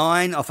scored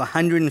 9 off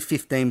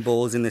 115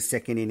 balls in the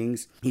second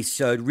innings. He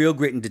showed real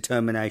grit and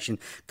determination,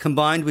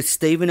 combined with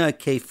Stephen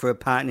O'Keefe for a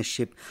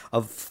partnership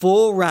of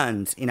 4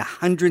 runs in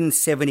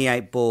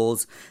 178 balls.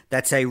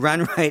 That's a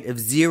run rate of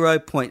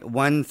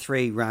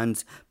 0.13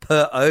 runs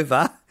per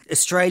over.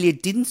 Australia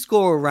didn't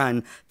score a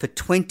run for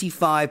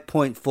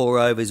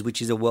 25.4 overs,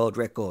 which is a world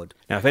record.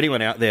 Now, if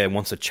anyone out there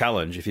wants a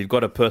challenge, if you've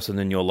got a person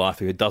in your life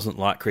who doesn't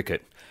like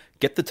cricket,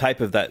 get the tape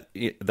of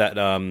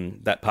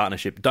that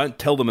partnership. Don't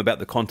tell them about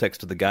the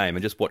context of the game,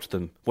 and just watch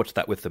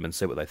that with them and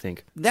see what they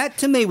think. That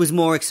to me was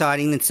more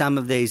exciting than some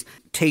of these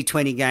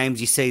T20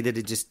 games you see that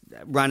are just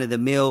run of the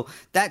mill.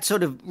 That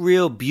sort of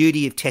real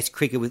beauty of Test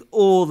cricket with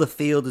all the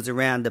fielders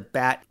around the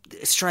bat,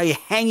 Australia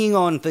hanging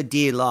on for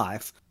dear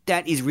life.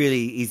 That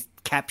is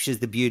captures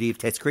the beauty of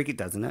Test cricket,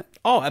 doesn't it?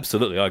 Oh,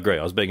 absolutely. I agree.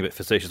 I was being a bit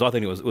facetious. I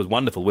think it was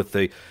wonderful with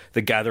the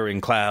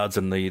gathering clouds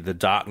and the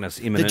darkness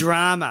imminent. The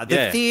drama,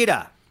 the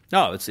theatre.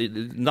 No, it's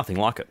nothing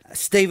like it.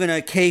 Stephen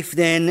O'Keefe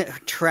then,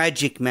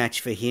 tragic match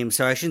for him.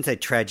 Sorry, I shouldn't say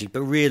tragic,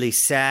 but really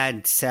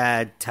sad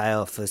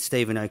tale for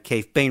Stephen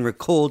O'Keefe. Being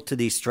recalled to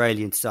the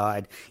Australian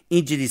side,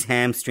 injured his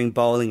hamstring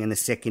bowling in the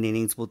second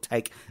innings, will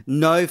take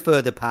no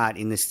further part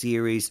in the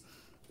series.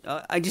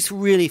 I just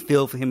really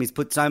feel for him. He's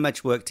put so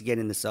much work to get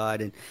in the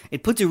side, and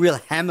it puts a real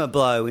hammer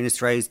blow in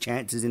Australia's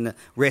chances in the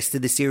rest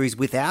of the series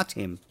without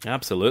him.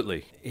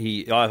 Absolutely.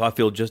 I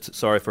feel just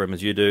sorry for him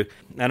as you do.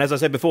 And as I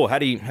said before,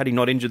 had he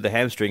not injured the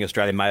hamstring,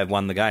 Australia may have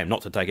won the game.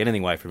 Not to take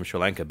anything away from Sri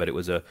Lanka, but it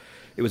was a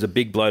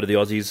big blow to the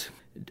Aussies.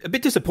 A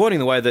bit disappointing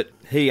the way that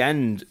he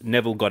and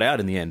Neville got out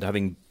in the end.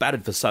 Having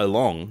batted for so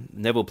long,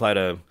 Neville played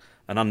an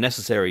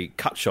unnecessary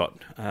cut shot,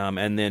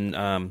 and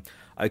then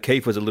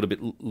O'Keefe was a little bit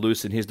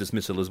loose in his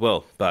dismissal as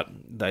well, but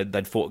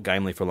they'd fought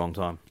gamely for a long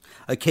time.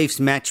 O'Keefe's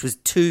match was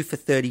 2 for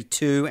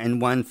 32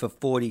 and 1 for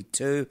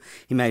 42.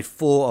 He made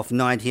 4 off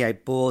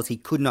 98 balls. He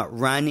could not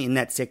run in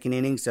that second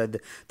inning, so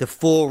the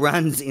 4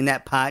 runs in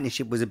that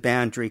partnership was a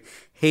boundary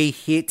he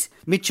hit.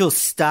 Mitchell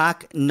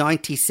Starc,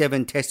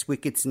 97 test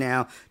wickets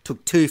now,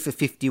 took 2 for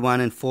 51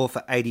 and 4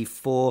 for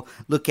 84.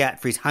 Look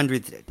out for his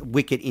 100th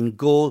wicket in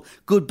Gaul.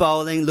 Good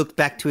bowling, looked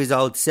back to his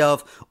old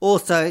self.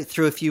 Also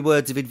threw a few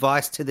words of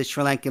advice to the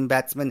Sri Lankan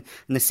batsman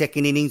in the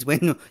second innings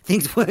when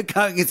things weren't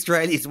going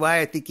Australia's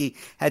way. I think he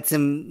had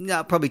some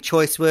probably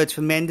choice words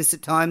for Mendes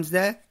at times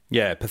there.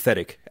 Yeah,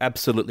 pathetic.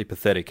 Absolutely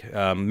pathetic.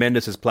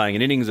 Mendes is playing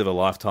an innings of a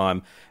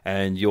lifetime,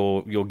 and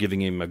you're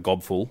giving him a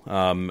gobful.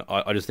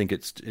 I just think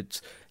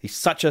it's He's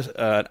such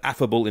an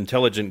affable,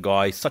 intelligent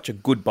guy. He's such a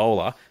good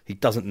bowler. He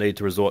doesn't need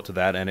to resort to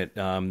that, and it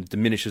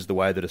diminishes the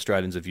way that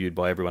Australians are viewed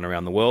by everyone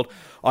around the world.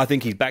 I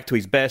think he's back to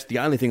his best. The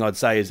only thing I'd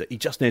say is that he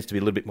just needs to be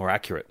a little bit more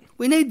accurate.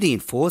 We need the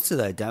enforcer,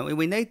 though, don't we?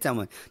 We need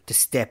someone to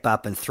step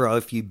up and throw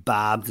a few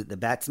barbs at the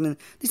batsman.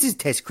 This is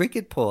Test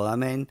cricket, Paul. I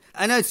mean,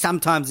 I know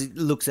sometimes it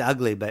looks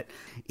ugly, but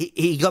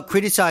he got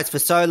criticised for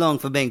so long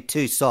for being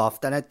too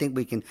soft. I don't think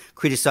we can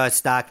criticise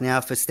Stark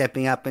now for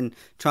stepping up and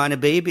trying to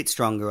be a bit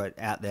stronger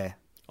out there.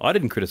 I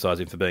didn't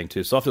criticise him for being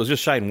too soft. It was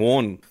just Shane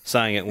Warne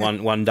saying it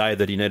one day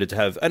that he needed to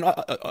have... And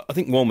I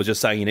think Warne was just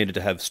saying he needed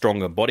to have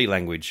stronger body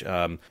language,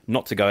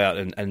 not to go out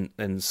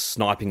and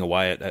sniping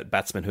away at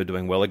batsmen who are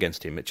doing well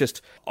against him. It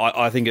just...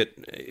 I think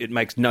it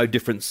makes no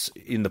difference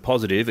in the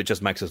positive. It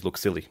just makes us look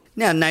silly.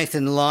 Now,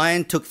 Nathan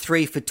Lyon took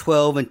 3 for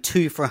 12 and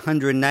 2 for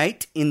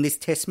 108 in this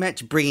Test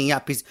match, bringing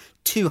up his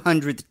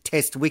 200th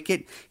Test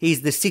wicket.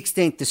 He's the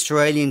 16th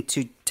Australian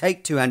to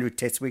take 200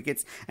 Test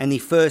wickets and the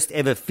first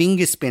ever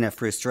finger spinner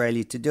for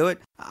Australia to do it.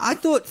 I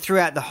thought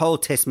throughout the whole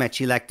Test match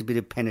he lacked a bit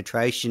of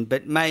penetration,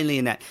 but mainly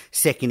in that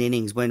second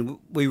innings when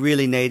we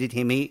really needed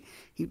him. He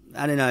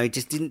I don't know, he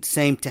just didn't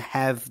seem to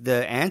have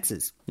the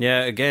answers.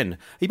 Yeah, again,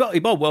 he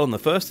bowled well in the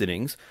first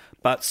innings,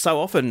 but so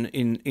often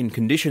in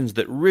conditions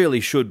that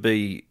really should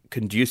be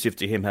conducive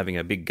to him having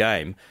a big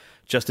game,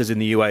 just as in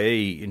the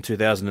UAE in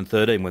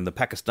 2013 when the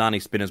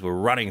Pakistani spinners were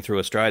running through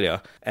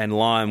Australia and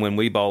Lyon, when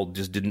we bowled,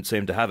 just didn't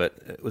seem to have it.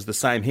 It was the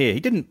same here. He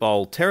didn't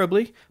bowl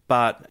terribly,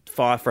 but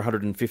 5 for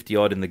 150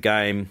 odd in the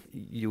game,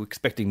 you were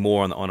expecting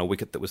more on a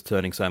wicket that was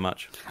turning so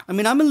much. I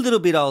mean, I'm a little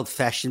bit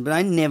old-fashioned, but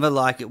I never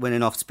like it when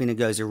an off-spinner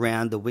goes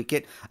around the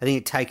wicket. I think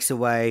it takes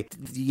away,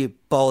 you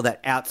bowl that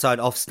outside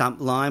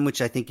off-stump line,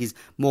 which I think is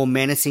more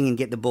menacing and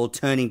get the ball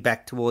turning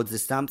back towards the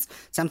stumps.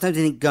 Sometimes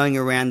I think going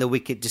around the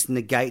wicket just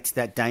negates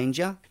that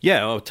danger.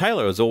 Yeah, well,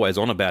 Taylor is always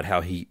on about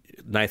how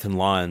Nathan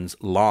Lyon's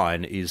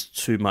line is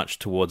too much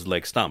towards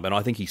leg stump, and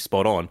I think he's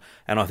spot on,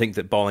 and I think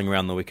that bowling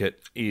around the wicket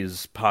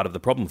is part of the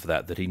problem for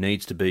that he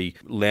needs to be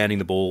landing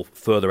the ball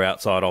further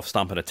outside off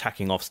stump and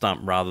attacking off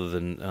stump rather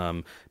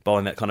than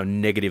bowling that kind of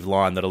negative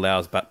line that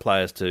allows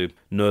players to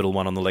nurdle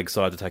one on the leg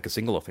side to take a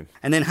single off him.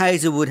 And then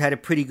Hazelwood had a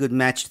pretty good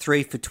match,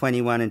 3 for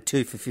 21 and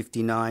 2 for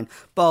 59.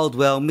 Bowled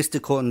well, missed a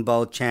caught and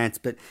bowled chance,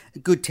 but a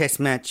good Test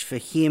match for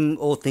him,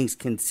 all things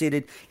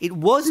considered. It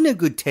wasn't a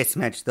good Test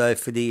match, though,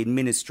 for the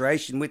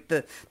administration, with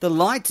the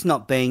lights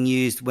not being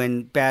used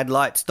when bad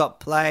lights stopped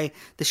play.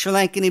 The Sri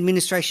Lankan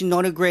administration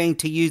not agreeing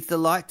to use the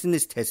lights in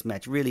this Test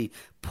match. Really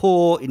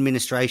poor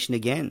administration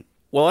again.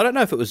 Well, I don't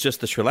know if it was just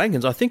the Sri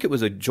Lankans. I think it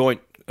was a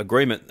joint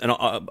agreement, and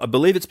I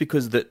believe it's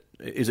because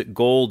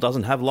Gaul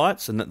doesn't have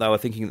lights, and that they were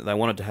thinking that they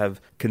wanted to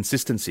have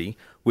consistency,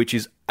 which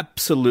is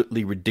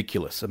absolutely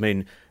ridiculous. I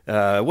mean,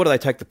 what do they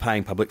take the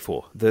paying public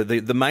for?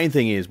 The main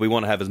thing is we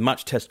want to have as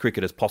much Test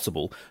cricket as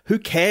possible. Who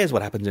cares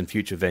what happens in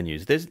future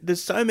venues?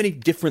 There's so many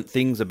different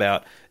things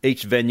about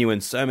each venue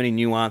and so many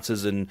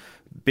nuances and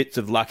bits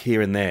of luck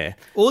here and there.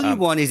 All you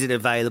want is it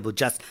available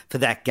just for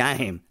that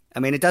game. I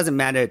mean, it doesn't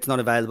matter, it's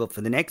not available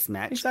for the next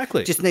match.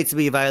 Exactly. It just needs to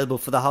be available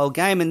for the whole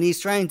game, and the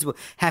Australians were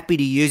happy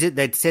to use it.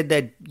 They'd said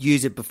they'd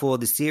use it before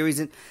the series,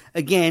 and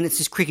again, it's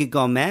just cricket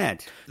gone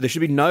mad. There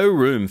should be no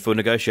room for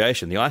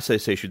negotiation. The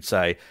ICC should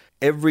say,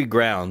 every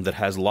ground that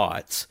has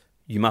lights,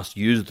 you must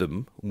use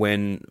them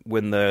when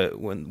the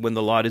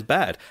light is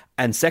bad.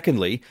 And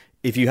secondly,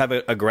 if you have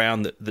a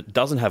ground that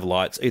doesn't have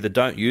lights, either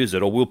don't use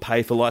it or we'll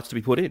pay for lights to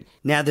be put in.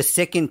 Now, the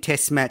second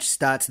Test match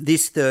starts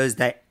this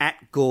Thursday at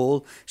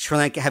Gaul. Sri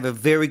Lanka have a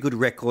very good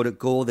record at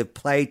Gaul. They've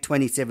played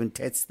 27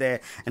 Tests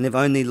there and they've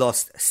only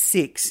lost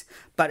 6.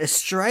 But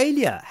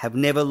Australia have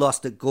never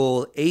lost at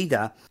Gaul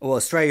either. Or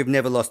Australia have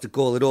never lost at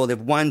Gaul at all. They've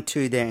won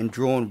 2 there and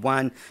drawn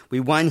 1. We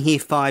won here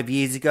 5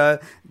 years ago.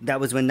 That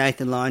was when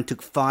Nathan Lyon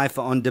took 5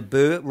 for on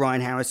debut.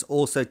 Ryan Harris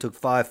also took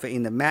 5 for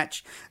in the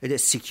match. It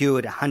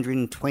secured a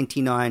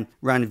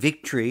 129-run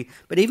victory.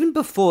 But even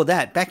before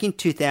that, back in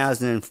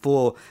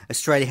 2004,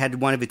 Australia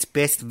had one of its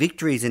best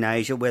victories in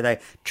Asia where they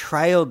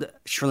trailed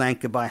Sri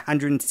Lanka by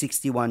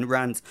 161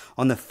 runs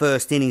on the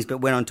first innings but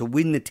went on to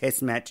win the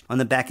Test match on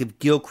the back of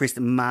Gilchrist,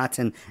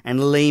 Martin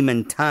and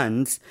Lehman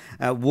tons.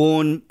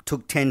 Warne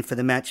took 10 for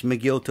the match.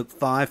 McGill took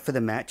 5 for the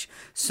match.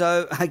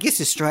 So I guess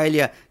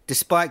Australia,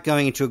 despite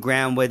going into a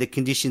ground where the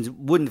conditions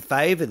wouldn't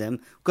favour them,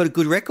 got a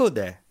good record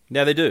there.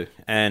 Yeah, they do.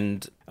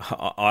 And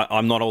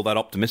I'm not all that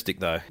optimistic,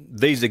 though.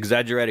 These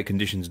exaggerated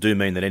conditions do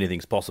mean that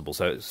anything's possible.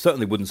 So it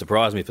certainly wouldn't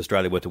surprise me if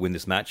Australia were to win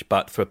this match.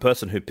 But for a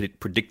person who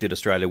predicted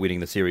Australia winning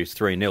the series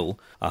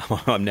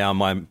 3-0,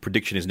 my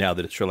prediction is now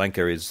that Sri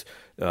Lanka is...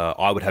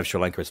 I would have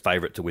Sri Lanka as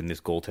favourite to win this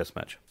Gaul Test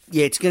match.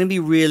 Yeah, it's going to be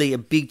really a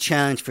big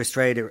challenge for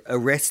Australia to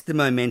arrest the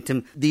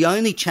momentum. The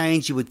only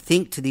change you would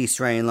think to the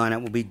Australian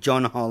lineup will be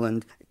John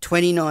Holland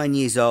 29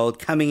 years old,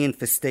 coming in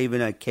for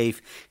Stephen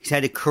O'Keefe. He's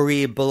had a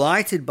career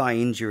blighted by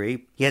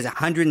injury. He has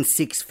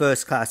 106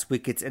 first-class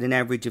wickets at an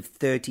average of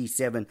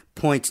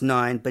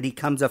 37.9, but he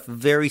comes off a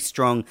very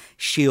strong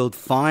Shield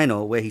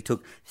final where he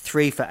took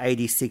 3 for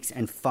 86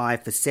 and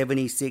 5 for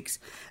 76.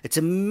 It's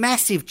a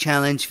massive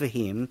challenge for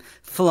him,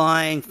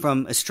 flying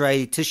from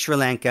Australia to Sri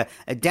Lanka,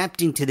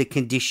 adapting to the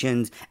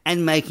conditions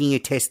and making a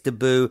test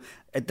debut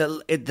at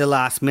the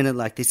last minute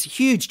like this.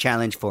 Huge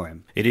challenge for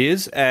him. It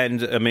is,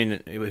 and I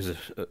mean, it was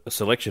a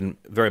selection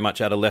very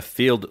much out of left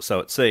field, so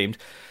it seemed.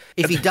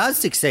 If he does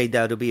succeed,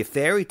 though, it'll be a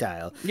fairy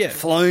tale. Yeah.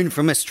 Flown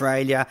from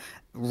Australia,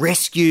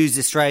 rescues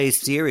Australia's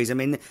series. I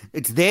mean,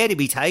 it's there to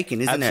be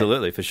taken, isn't it?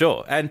 Absolutely, for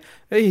sure. And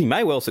he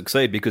may well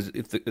succeed because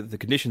if the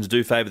conditions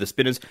do favour the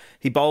spinners,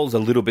 he bowls a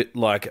little bit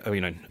like,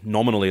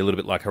 nominally a little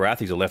bit like Harath.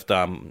 He's a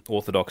left-arm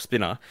orthodox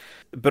spinner.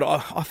 But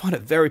I find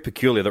it very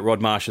peculiar that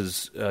Rod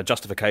Marsh's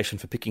justification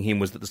for picking him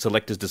was that the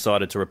selectors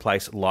decided to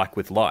replace like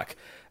with like.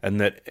 And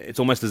that it's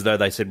almost as though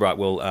they said, right,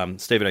 well,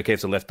 Stephen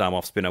O'Keefe's a left-arm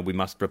off-spinner, we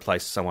must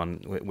replace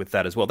someone with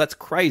that as well. That's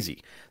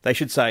crazy. They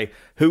should say,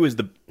 who are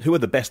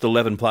the best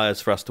 11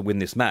 players for us to win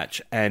this match?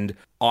 And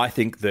I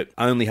think that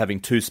only having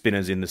 2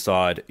 spinners in the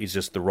side is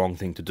just the wrong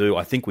thing to do.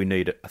 I think we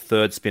need a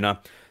third spinner.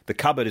 The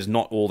cupboard is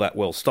not all that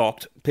well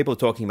stocked. People are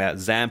talking about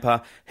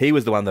Zampa. He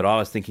was the one that I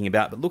was thinking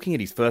about. But looking at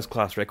his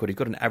first-class record, he's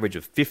got an average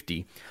of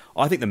 50.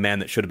 I think the man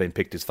that should have been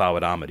picked is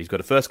Fawad Ahmed. He's got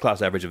a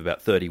first-class average of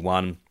about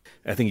 31.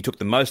 I think he took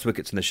the most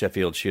wickets in the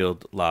Sheffield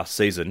Shield last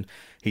season.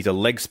 He's a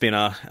leg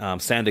spinner.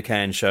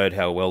 Sandakan showed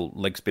how well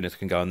leg spinners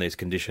can go in these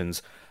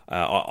conditions.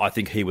 I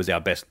think he was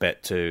our best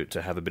bet to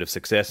have a bit of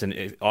success.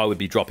 And I would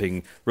be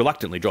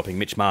reluctantly dropping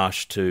Mitch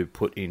Marsh to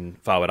put in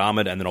Fawad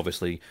Ahmed and then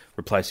obviously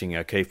replacing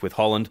O'Keefe with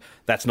Holland.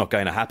 That's not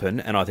going to happen,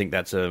 and I think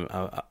that's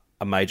a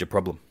major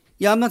problem.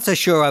 Yeah, I'm not so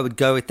sure I would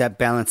go with that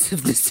balance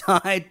of the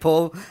side,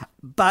 Paul.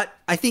 But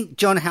I think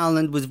John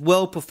Howland was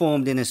well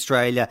performed in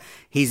Australia.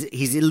 He's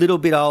a little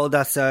bit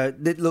older, so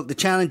look, the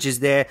challenge is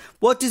there.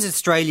 What does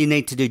Australia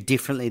need to do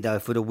differently, though,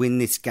 to win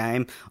this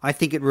game? I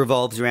think it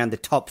revolves around the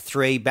top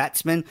 3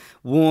 batsmen.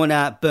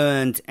 Warner,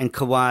 Burns and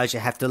Khawaja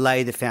have to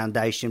lay the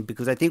foundation,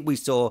 because I think we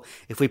saw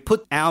if we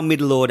put our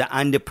middle order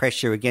under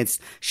pressure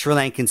against Sri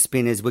Lankan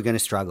spinners, we're going to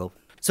struggle.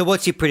 So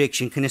what's your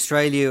prediction? Can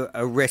Australia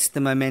arrest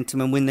the momentum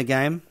and win the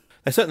game?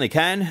 They certainly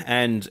can,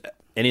 and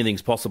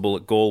anything's possible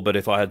at Gaul, but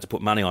if I had to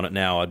put money on it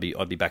now, I'd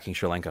be backing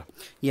Sri Lanka.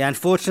 Yeah,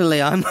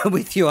 unfortunately, I'm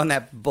with you on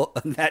that,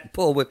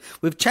 Paul.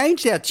 We've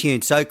changed our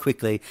tune so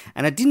quickly,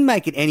 and it didn't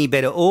make it any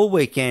better all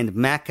weekend.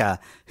 Macca,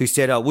 who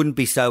said, it wouldn't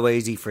be so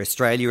easy for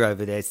Australia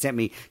over there, sent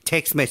me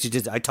text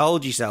messages, I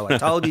told you so, I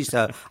told you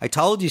so, I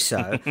told you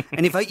so.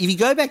 And if you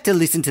go back to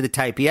listen to the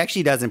tape, he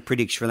actually doesn't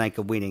predict Sri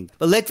Lanka winning.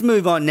 But let's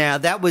move on now.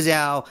 That was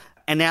our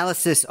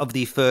analysis of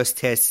the first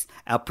test,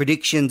 our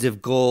predictions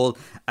of Gaul.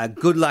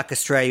 Good luck,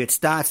 Australia. It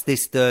starts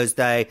this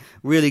Thursday.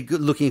 Really good,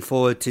 looking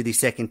forward to the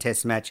second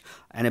test match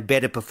and a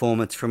better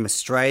performance from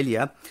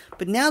Australia.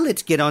 But now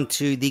let's get on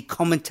to the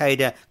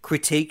commentator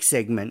critique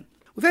segment.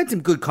 We've had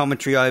some good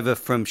commentary over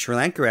from Sri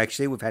Lanka,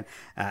 actually. We've had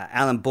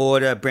Alan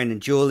Border, Brendan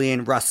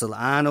Julian, Russell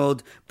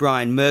Arnold,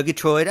 Brian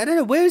Murgatroyd. I don't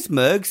know, where's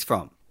Murgs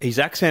from? His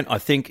accent, I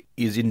think,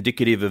 is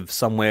indicative of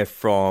somewhere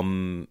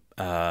from...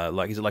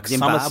 is it like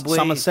Zimbabwe?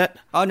 Somerset?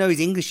 Oh, no, he's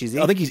English, is he?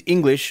 I think he's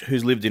English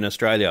who's lived in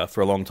Australia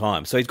for a long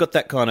time. So he's got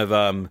that kind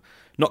of,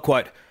 not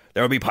quite,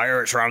 there will be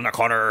pirates around the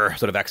corner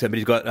sort of accent, but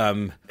he's got,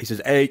 he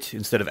says eight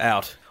instead of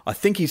out. I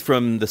think he's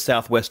from the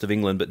southwest of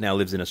England, but now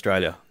lives in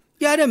Australia.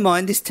 Yeah, I don't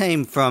mind this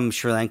team from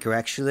Sri Lanka,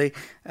 actually.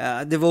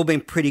 They've all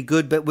been pretty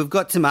good, but we've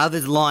got some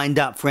others lined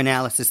up for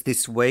analysis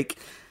this week.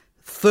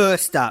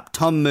 First up,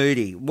 Tom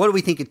Moody. What do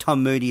we think of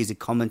Tom Moody as a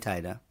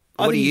commentator?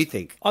 What do you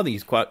think? I think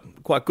he's quite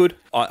good.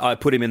 I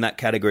put him in that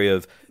category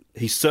of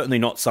he's certainly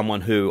not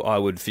someone who I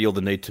would feel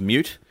the need to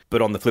mute,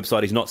 but on the flip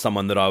side, he's not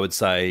someone that I would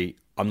say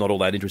I'm not all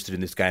that interested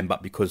in this game,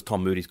 but because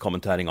Tom Moody's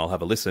commentating, I'll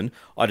have a listen.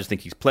 I just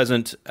think he's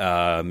pleasant.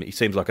 He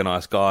seems like a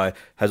nice guy,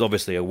 has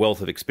obviously a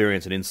wealth of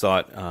experience and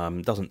insight,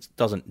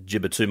 doesn't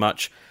gibber too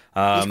much.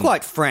 He's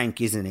quite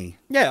frank, isn't he?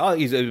 Yeah,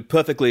 he's a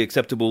perfectly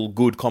acceptable,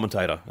 good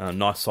commentator, a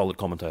nice, solid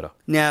commentator.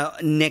 Now,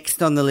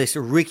 next on the list,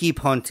 Ricky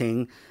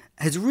Ponting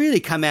has really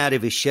come out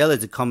of his shell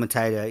as a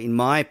commentator, in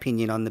my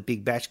opinion, on the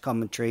Big Bash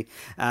commentary.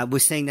 We're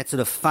seeing that sort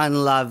of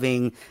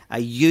fun-loving,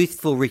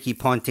 youthful Ricky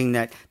Ponting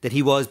that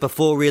he was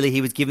before really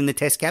he was given the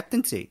Test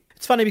captaincy.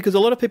 It's funny because a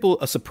lot of people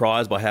are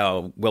surprised by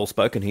how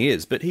well-spoken he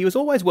is, but he was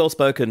always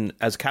well-spoken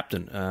as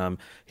captain.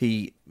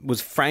 He was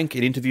frank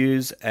in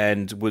interviews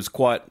and was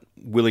quite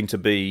willing to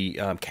be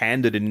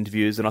candid in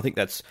interviews, and I think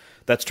that's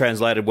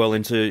translated well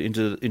into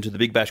the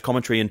Big Bash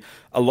commentary. And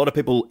a lot of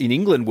people in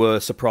England were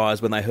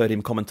surprised when they heard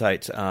him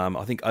commentate.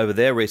 I think over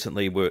there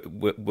recently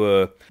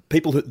were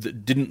people who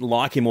didn't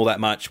like him all that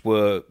much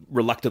were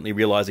reluctantly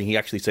realising he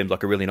actually seems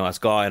like a really nice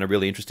guy and a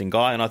really interesting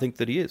guy, and I think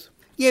that he is.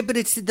 Yeah, but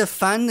it's the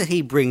fun that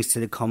he brings to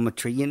the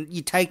commentary.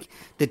 You take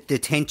the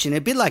tension,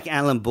 a bit like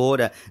Alan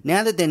Border.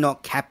 Now that they're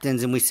not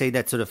captains and we see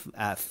that sort of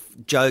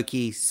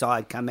jokey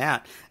side come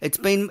out, it's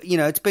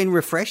been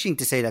refreshing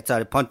to see that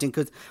side of Ponting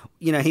because,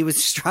 he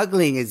was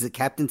struggling as the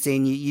captaincy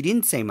and you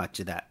didn't see much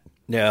of that.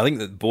 Yeah, I think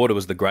that Border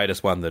was the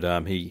greatest one.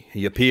 That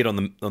he appeared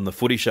on the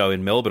footy show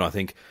in Melbourne, I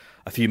think,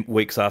 a few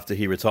weeks after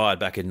he retired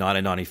back in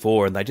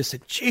 1994, and they just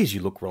said, geez,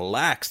 you look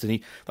relaxed. And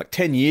he,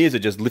 10 years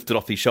had just lifted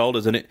off his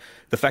shoulders, and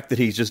the fact that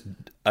he's just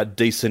a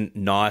decent,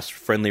 nice,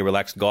 friendly,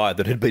 relaxed guy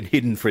that had been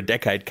hidden for a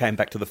decade came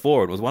back to the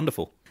fore. It was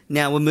wonderful.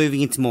 Now we're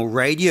moving into more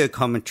radio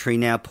commentary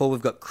now, Paul.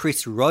 We've got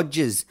Chris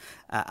Rogers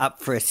up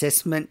for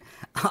assessment.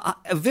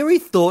 A very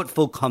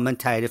thoughtful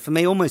commentator, for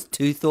me, almost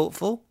too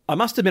thoughtful. I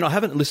must admit, I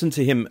haven't listened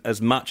to him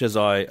as much as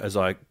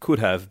I could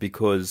have,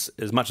 because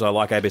as much as I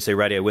like ABC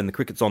Radio, when the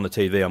cricket's on the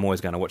TV, I'm always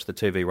going to watch the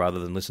TV rather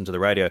than listen to the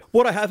radio.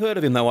 What I have heard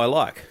of him, though, I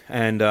like.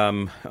 And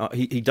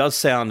he does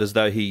sound as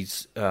though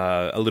he's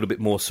a little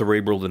bit more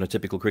cerebral than a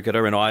typical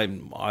cricketer, and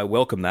I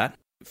welcome that.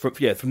 From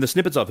the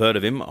snippets I've heard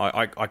of him,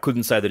 I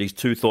couldn't say that he's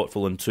too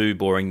thoughtful and too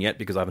boring yet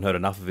because I haven't heard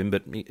enough of him,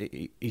 but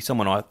he's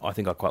someone I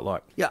think I quite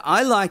like. Yeah,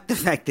 I like the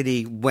fact that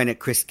he went at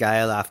Chris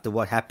Gale after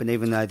what happened,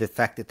 even though the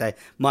fact that they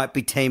might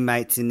be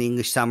teammates in the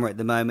English summer at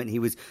the moment, he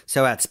was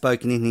so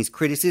outspoken in his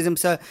criticism.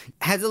 So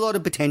has a lot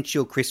of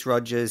potential, Chris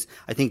Rogers,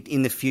 I think,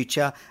 in the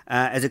future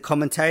as a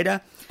commentator.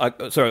 I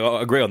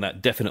agree on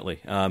that, definitely.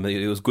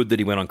 It was good that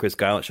he went on Chris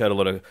Gale. It showed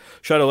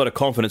a lot of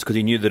confidence because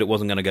he knew that it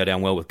wasn't going to go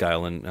down well with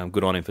Gale, and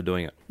good on him for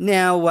doing it.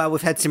 Now,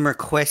 we've had some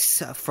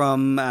requests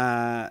from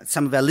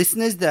some of our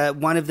listeners.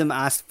 One of them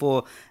asked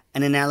for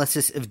an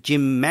analysis of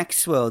Jim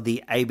Maxwell,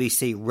 the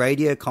ABC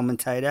radio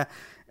commentator,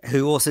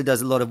 who also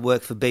does a lot of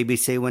work for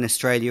BBC when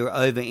Australia are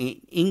over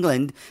in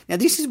England. Now,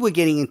 we're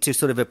getting into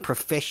sort of a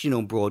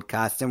professional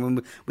broadcaster,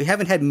 and we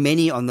haven't had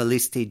many on the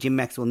list here. Jim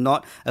Maxwell,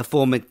 not a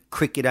former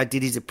cricketer,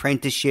 did his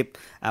apprenticeship,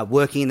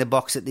 working in the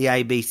box at the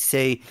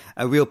ABC,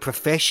 a real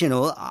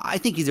professional. I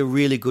think he's a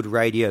really good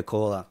radio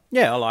caller.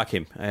 Yeah, I like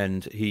him,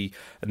 and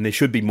there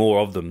should be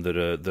more of them that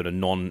are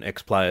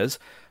non-ex-players.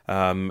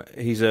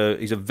 He's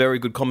a very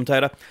good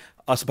commentator.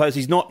 I suppose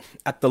he's not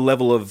at the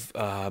level of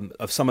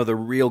some of the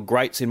real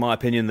greats, in my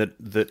opinion. That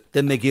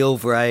the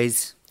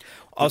McGilvrays.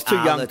 I was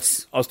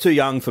too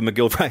young for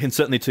McGilvray, and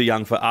certainly too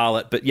young for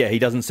Arlott. But yeah, he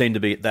doesn't seem to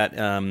be at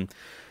that.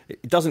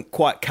 It doesn't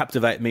quite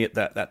captivate me at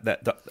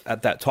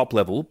that top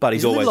level. But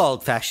he's always a little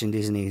old-fashioned,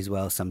 isn't he? As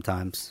well,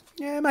 sometimes.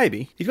 Yeah,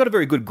 maybe he's got a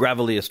very good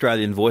gravelly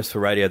Australian voice for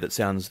radio that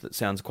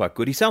sounds quite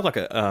good. He sounds like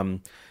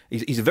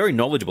he's very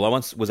knowledgeable. I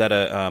once was at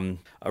a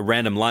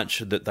random lunch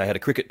that they had a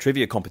cricket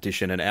trivia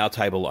competition, and our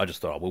table, I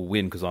just thought, we'll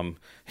win because I'm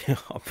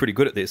pretty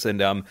good at this.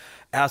 And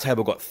our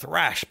table got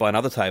thrashed by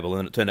another table,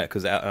 and it turned out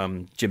because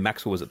Jim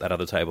Maxwell was at that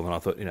other table, and I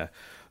thought,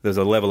 there's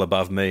a level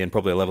above me and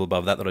probably a level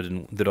above that I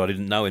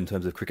didn't know in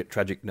terms of cricket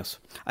tragicness.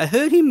 I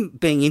heard him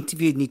being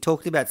interviewed and he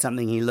talked about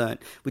something he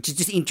learnt, which is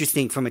just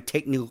interesting from a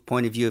technical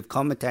point of view of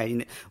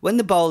commentating. When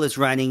the bowler's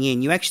running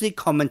in, you actually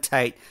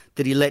commentate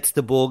that he lets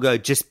the ball go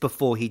just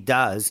before he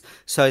does,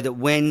 so that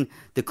when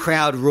the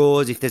crowd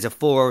roars, if there's a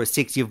 4 or a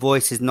 6, your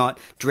voice is not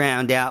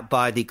drowned out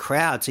by the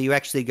crowd. So you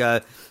actually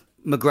go,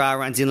 McGrath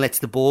runs in, lets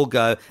the ball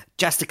go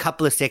just a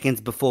couple of seconds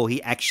before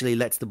he actually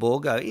lets the ball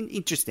go.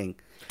 Interesting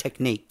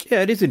technique.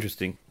 Yeah, it is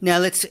interesting. Now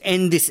let's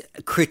end this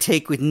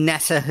critique with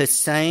Nasser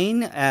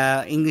Hussain,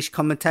 English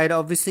commentator,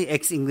 obviously,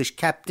 ex-English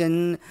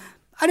captain.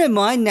 I don't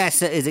mind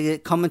Nasser as a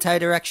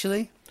commentator,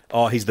 actually.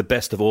 Oh, he's the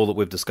best of all that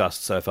we've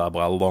discussed so far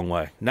by a long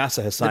way.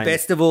 Nasser Hussain. The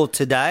best of all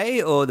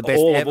today, or the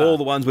best ever? All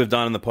the ones we've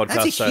done in the podcast so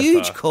far. That's a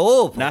huge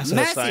call. Nasser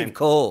Massive Hussain,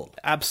 call.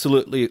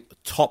 Absolutely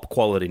top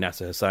quality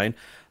Nasser Hussain.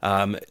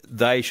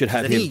 They should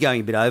have him. I think you're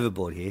going a bit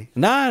overboard here.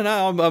 No.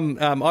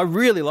 I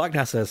really like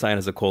Nasser Hussain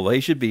as a caller. He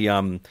should be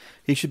on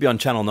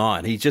Channel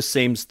 9. He just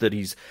seems that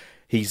he's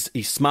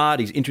smart,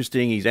 he's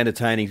interesting, he's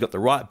entertaining, he's got the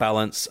right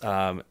balance,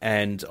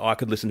 and I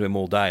could listen to him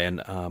all day,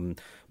 and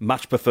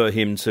much prefer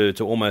him to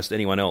almost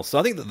anyone else. So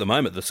I think that at the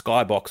moment, the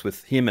Skybox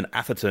with him and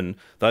Atherton,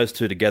 those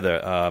two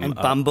together... and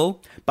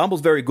Bumble?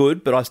 Bumble's very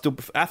good, but I still...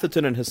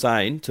 Atherton and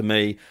Hussain, to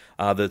me,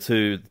 are the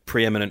two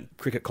preeminent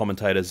cricket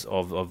commentators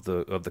of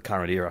the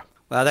current era.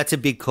 Well, that's a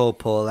big call,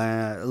 Paul.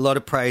 A lot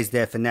of praise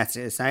there for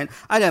Nasser Hussain.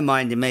 I don't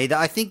mind him either.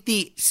 I think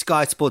the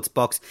Sky Sports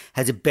box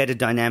has a better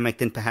dynamic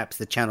than perhaps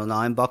the Channel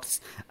 9 box.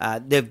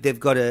 They've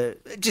got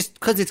just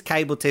because it's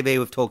cable TV,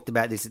 we've talked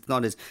about this, it's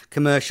not as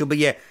commercial. But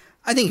yeah,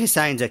 I think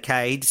Hussain's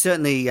okay.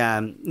 Certainly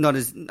not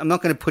as... I'm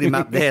not going to put him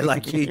up there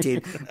like you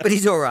did, but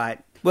he's all right.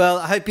 Well,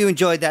 I hope you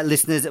enjoyed that,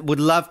 listeners.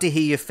 Would love to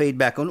hear your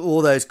feedback on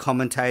all those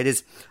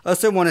commentators. I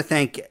also want to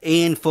thank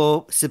Ian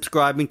for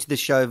subscribing to the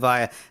show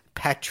via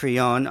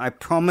Patreon. I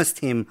promised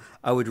him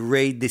I would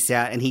read this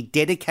out, and he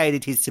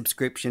dedicated his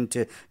subscription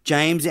to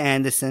James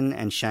Anderson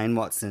and Shane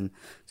Watson.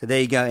 So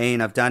there you go,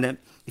 Ian. I've done it.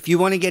 If you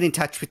want to get in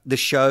touch with the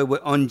show, we're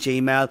on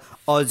Gmail,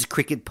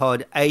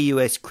 AusCricketPod,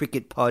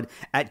 AUSCricketPod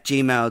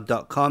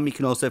 @gmail.com. You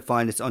can also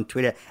find us on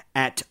Twitter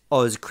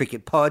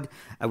 @AusCricketPod.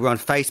 We're on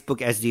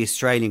Facebook as the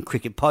Australian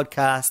Cricket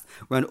Podcast.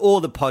 We're on all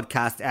the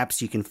podcast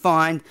apps you can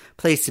find.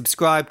 Please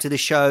subscribe to the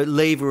show,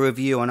 leave a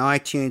review on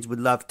iTunes. We'd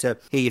love to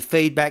hear your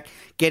feedback.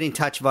 Get in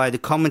touch via the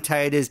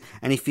commentators.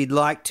 And if you'd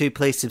like to,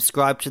 please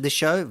subscribe to the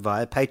show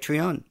via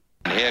Patreon.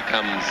 Here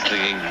comes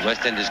the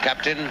West Indies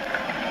captain,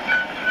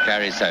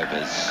 Gary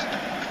Sobers.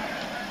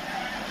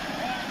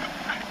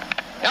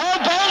 Oh,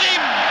 bowled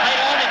him! Played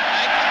on, in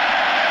fact.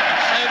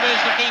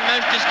 Sobers looking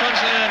most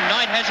disconsolate, and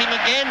Knight has him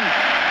again.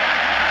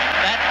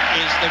 That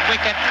is the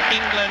wicket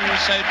England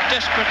so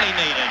desperately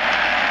needed.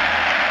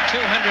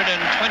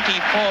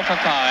 224 for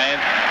 5.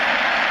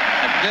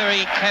 A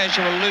very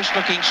casual,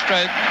 loose-looking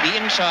stroke, the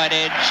inside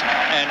edge,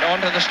 and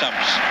onto the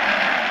stumps.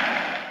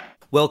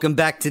 Welcome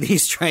back to the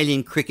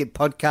Australian Cricket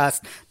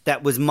Podcast.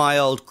 That was my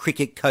old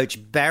cricket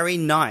coach, Barry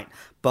Knight,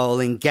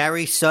 bowling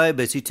Gary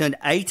Sobers, who turned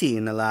 80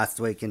 in the last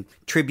week, and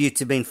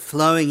tributes have been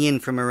flowing in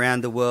from around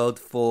the world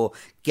for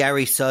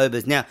Gary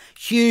Sobers. Now,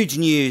 huge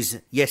news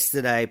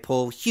yesterday,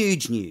 Paul,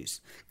 huge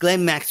news.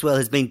 Glenn Maxwell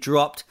has been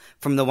dropped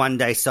from the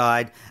one-day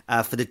side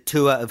for the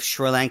tour of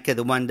Sri Lanka,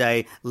 the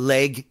one-day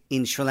leg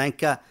in Sri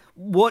Lanka.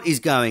 What is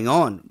going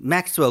on?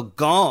 Maxwell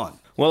gone.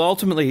 Well,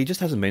 ultimately, he just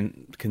hasn't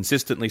been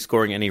consistently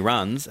scoring any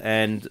runs,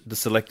 and the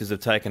selectors have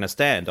taken a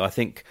stand. I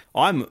think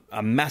I'm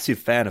a massive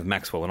fan of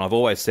Maxwell, and I've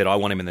always said I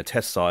want him in the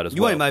Test side as well.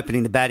 You want him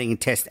opening the batting in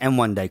Test and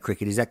one-day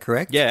cricket, is that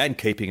correct? Yeah, and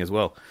keeping as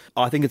well.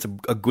 I think it's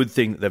a good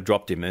thing that they've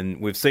dropped him, and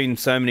we've seen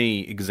so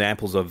many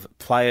examples of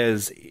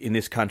players in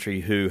this country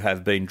who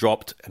have been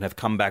dropped and have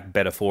come back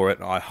better for it.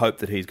 I hope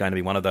that he's going to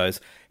be one of those.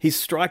 His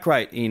strike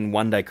rate in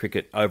one-day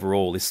cricket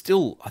overall is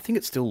still, I think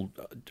it's still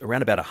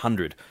around about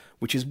 100,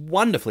 which is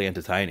wonderfully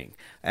entertaining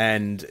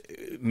and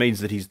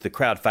means that he's the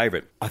crowd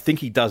favourite. I think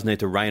he does need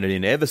to rein it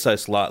in ever so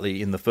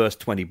slightly in the first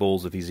 20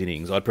 balls of his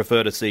innings. I'd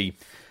prefer to see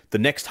the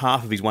next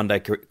half of his one-day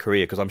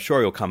career, because I'm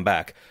sure he'll come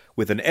back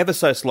with an ever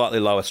so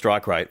slightly lower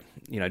strike rate,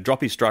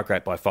 drop his strike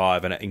rate by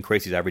 5 and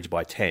increase his average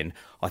by 10.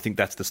 I think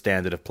that's the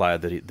standard of player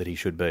that he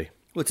should be.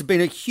 Well, it's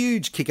been a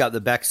huge kick up the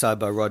backside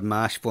by Rod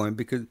Marsh for him,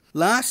 because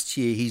last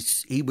year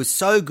he was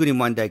so good in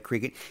one-day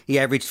cricket. He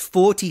averaged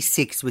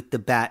 46 with the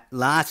bat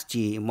last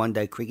year in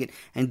one-day cricket,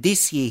 and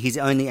this year he's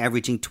only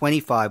averaging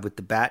 25 with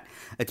the bat.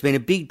 It's been a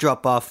big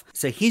drop-off,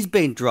 so he's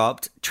been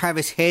dropped.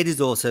 Travis Head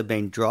has also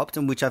been dropped,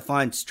 and which I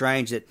find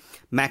strange that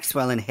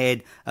Maxwell and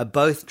Head are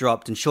both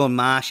dropped, and Sean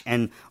Marsh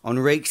and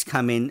Enrique's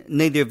come in.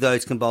 Neither of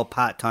those can bowl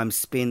part-time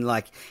spin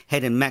like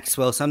Head and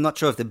Maxwell, so I'm not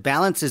sure if the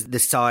balance of the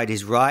side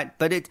is right,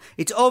 but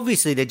it's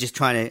obviously they're just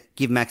trying to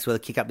give Maxwell a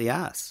kick up the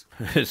arse.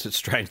 It's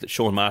strange that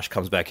Sean Marsh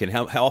comes back in.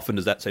 How often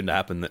does that seem to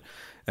happen,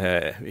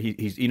 that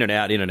he's in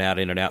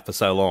and out for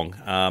so long?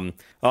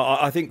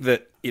 I think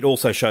that it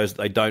also shows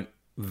that they don't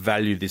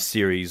value this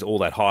series all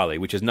that highly,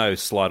 which is no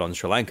slight on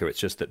Sri Lanka. It's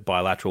just that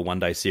bilateral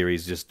one-day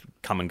series just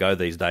come and go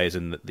these days,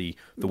 and the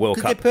World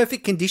Cup... Because they're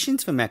perfect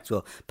conditions for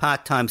Maxwell.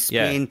 Part-time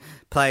spin,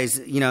 plays,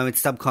 in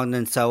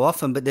subcontinent so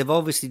often, but they've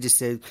obviously just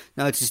said,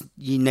 no, it's just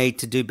you need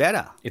to do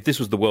better. If this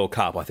was the World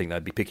Cup, I think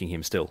they'd be picking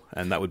him still,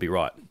 and that would be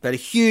right. But a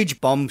huge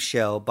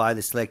bombshell by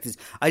the selectors.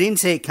 I didn't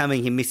see it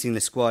coming, him missing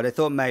the squad. I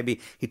thought maybe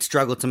he'd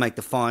struggle to make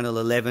the final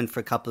 11 for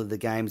a couple of the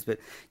games, but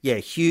yeah,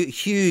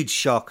 huge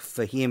shock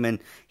for him, and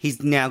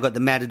he's now got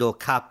the Matador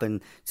Cup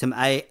and some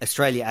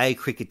Australia A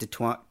cricket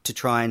to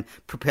try and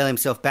propel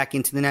himself back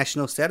into the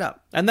national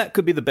setup. And that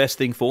could be the best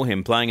thing for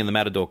him, playing in the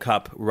Matador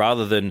Cup,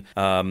 rather than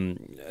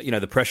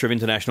the pressure of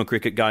international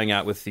cricket, going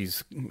out with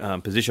his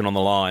position on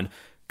the line,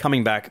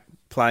 coming back,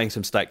 playing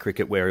some state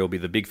cricket where he'll be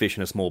the big fish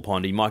in a small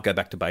pond. He might go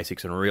back to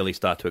basics and really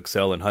start to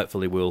excel, and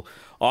hopefully will.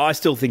 I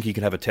still think he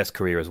can have a Test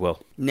career as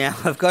well. Now,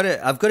 I've got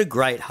a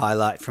great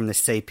highlight from the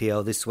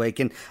CPL this week,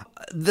 and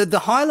the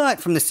highlight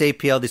from the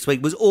CPL this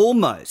week was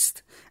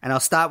almost... And I'll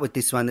start with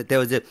this one, that there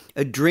was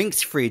a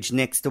drinks fridge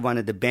next to one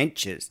of the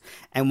benches,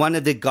 and one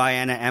of the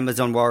Guyana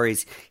Amazon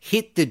Warriors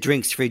hit the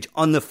drinks fridge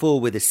on the full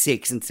with a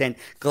 6 and sent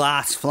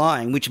glass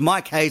flying, which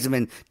Mike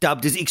Hazelman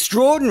dubbed as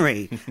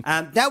extraordinary.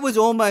 That was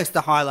almost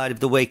the highlight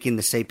of the week in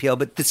the CPL.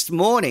 But this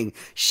morning,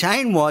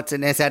 Shane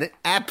Watson has had an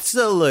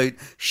absolute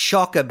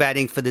shocker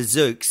batting for the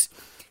Zooks.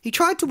 He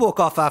tried to walk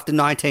off after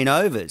 19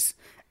 overs.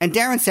 And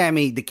Darren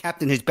Sammy, the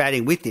captain who's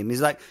batting with him,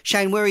 is like,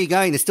 Shane, where are you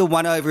going? There's still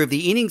 1 over of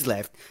the innings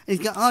left. And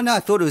he's going, oh, no, I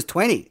thought it was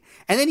 20.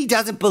 And then he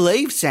doesn't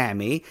believe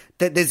Sammy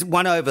that there's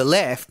 1 over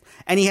left,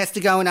 and he has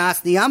to go and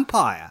ask the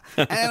umpire.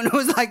 And it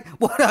was like,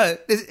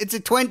 it's a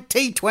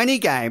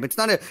T20 game. It's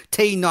not a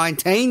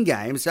T19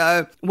 game.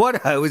 So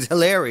it was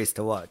hilarious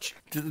to watch.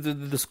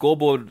 Did the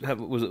scoreboard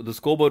was it the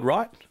scoreboard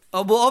right?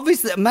 Oh, well,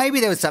 obviously,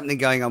 maybe there was something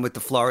going on with the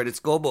Florida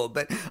scoreboard,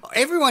 but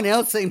everyone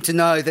else seemed to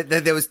know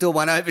that there was still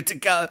one over to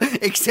go,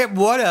 except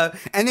Watto.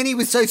 And then he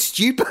was so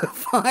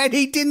stupefied,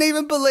 he didn't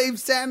even believe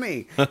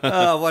Sammy.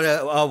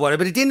 Watto.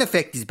 But it didn't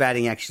affect his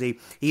batting, actually.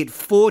 He hit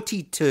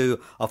 42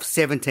 off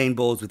 17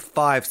 balls with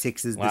 5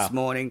 sixes this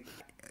morning.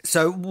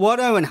 So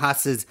Watto and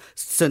Huss's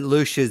St.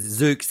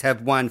 Lucia's Zooks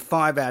have won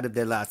 5 out of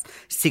their last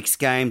 6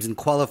 games and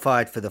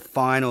qualified for the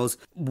finals.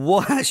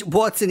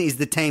 Watson is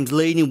the team's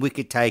leading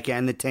wicket taker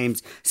and the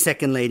team's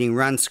second leading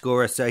run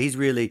scorer, so he's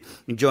really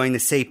enjoying the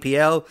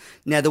CPL.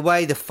 Now, the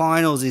way the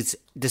finals is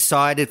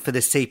decided for the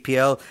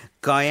CPL,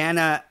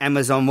 Guyana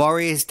Amazon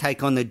Warriors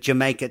take on the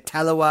Jamaica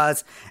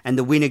Talawars, and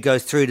the winner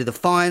goes through to the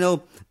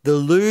final. The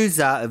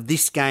loser of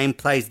this game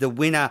plays the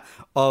winner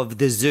of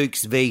the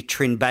Zooks v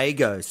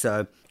Trinbago,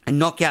 so a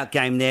knockout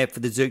game there for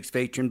the Zooks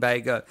v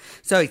Trinbago.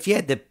 So,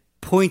 yeah, the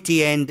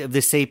pointy end of the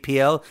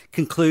CPL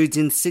concludes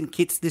in St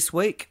Kitts this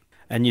week.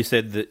 And you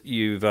said that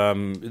you've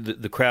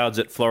the crowds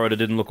at Florida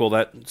didn't look all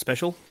that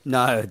special?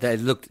 No, they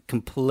looked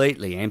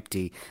completely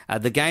empty.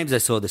 The games I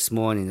saw this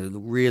morning, it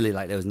looked really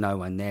like there was no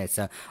one there.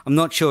 So I'm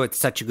not sure it's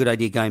such a good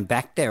idea going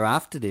back there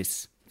after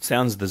this.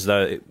 Sounds as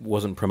though it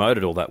wasn't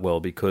promoted all that well,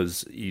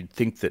 because you'd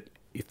think that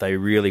if they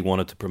really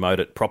wanted to promote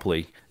it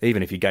properly,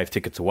 even if you gave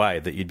tickets away,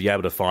 that you'd be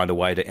able to find a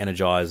way to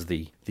energise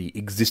the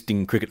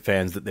existing cricket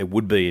fans that there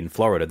would be in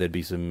Florida. There'd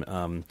be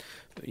some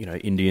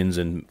Indians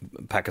and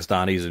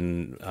Pakistanis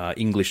and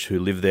English who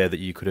live there that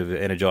you could have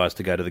energised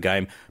to go to the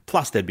game.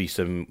 Plus, there'd be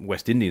some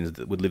West Indians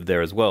that would live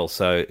there as well.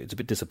 So it's a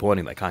bit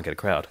disappointing they can't get a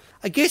crowd.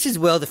 I guess as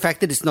well, the fact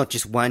that it's not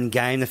just one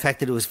game, the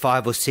fact that it was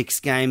 5 or 6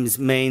 games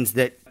means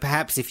that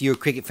perhaps if you're a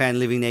cricket fan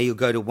living there, you'll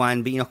go to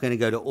one, but you're not going to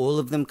go to all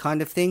of them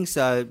kind of thing.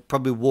 So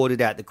probably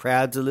watered out the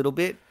crowds a little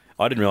bit.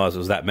 I didn't realise it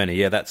was that many.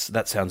 Yeah, that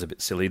sounds a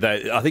bit silly.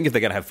 I think if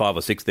they're going to have 5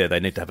 or 6 there, they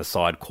need to have a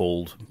side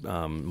called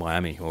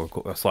Miami or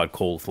a side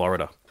called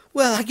Florida.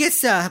 Well, I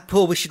guess,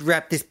 Paul, we should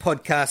wrap this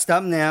podcast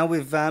up now.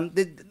 We've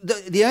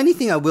the only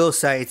thing I will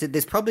say is that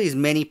there's probably as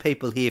many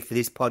people here for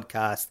this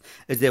podcast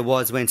as there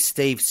was when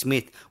Steve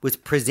Smith was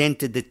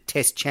presented the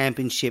Test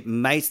Championship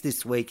mace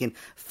this week in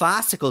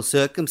farcical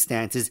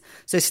circumstances.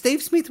 So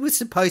Steve Smith was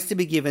supposed to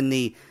be given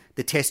the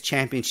Test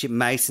Championship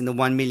mace and the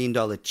 $1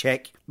 million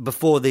cheque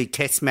before the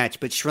Test match,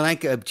 but Sri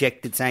Lanka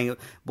objected, saying it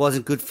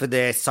wasn't good for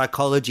their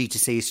psychology to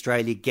see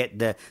Australia get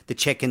the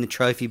cheque and the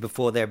trophy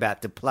before they're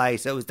about to play.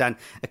 So it was done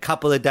a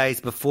couple of days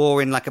before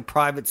in like a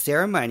private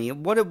ceremony.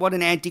 What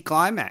an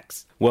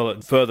anticlimax. Well,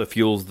 it further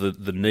fuels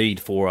the need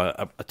for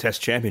a Test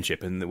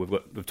Championship, and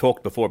we've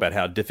talked before about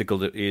how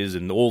difficult it is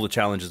and all the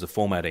challenges of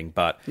formatting.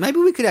 But maybe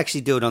we could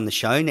actually do it on the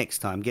show next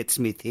time. Get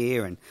Smith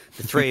here, and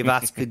the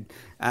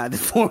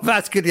 4 of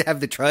us could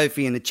have the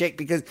trophy and the cheque,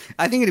 because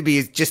I think it'd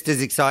be just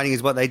as exciting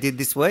as what they did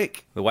this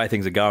week. The way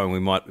things are going, we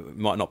might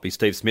not be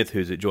Steve Smith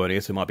who's joining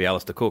us. It might be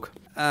Alistair Cook.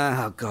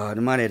 Oh God,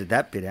 I might edit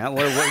that bit out.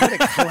 What a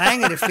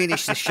clanger to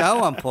finish the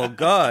show on, Paul.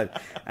 God.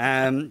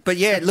 But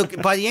yeah, look,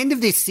 by the end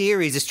of this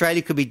series,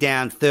 Australia could be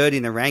down 3rd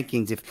in the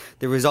rankings if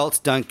the results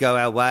don't go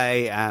our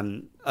way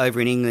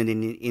over in England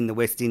in the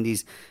West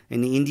Indies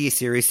in the India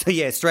series. So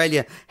yeah,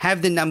 Australia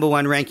have the number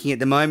 1 ranking at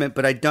the moment,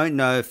 but I don't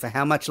know for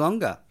how much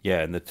longer.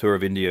 Yeah, and the tour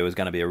of India is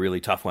going to be a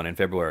really tough one in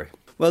February.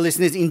 Well,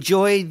 listeners,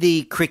 enjoy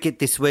the cricket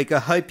this week. I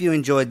hope you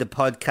enjoyed the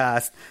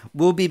podcast.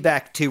 We'll be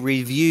back to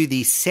review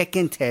the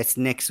second test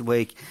next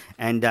week,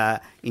 and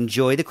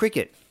enjoy the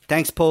cricket.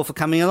 Thanks, Paul, for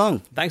coming along.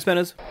 Thanks,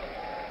 Benners.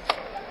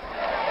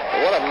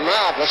 What a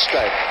marvellous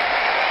stroke.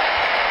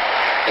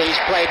 He's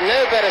played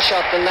no better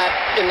shot than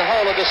that in the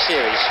whole of this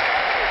series.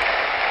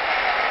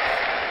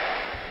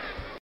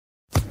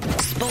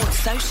 Sports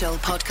Social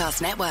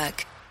Podcast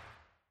Network.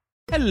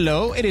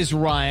 Hello, it is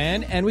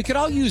Ryan, and we could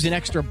all use an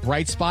extra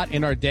bright spot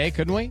in our day,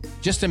 couldn't we?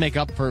 Just to make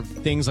up for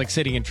things like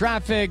sitting in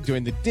traffic,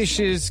 doing the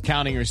dishes,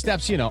 counting your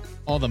steps,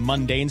 all the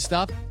mundane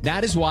stuff.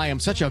 That is why I'm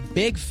such a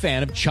big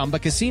fan of Chumba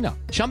Casino.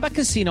 Chumba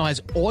Casino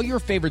has all your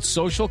favorite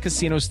social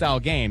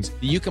casino-style games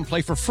that you can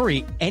play for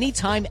free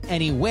anytime,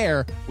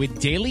 anywhere with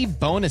daily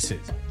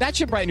bonuses. That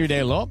should brighten your day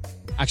a little.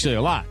 Actually,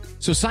 a lot.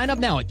 So sign up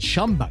now at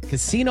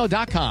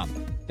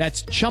ChumbaCasino.com.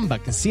 That's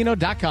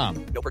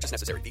ChumbaCasino.com. No purchase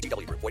necessary.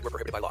 VGW Group. Void where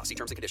prohibited by law. See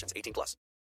terms and conditions. 18+.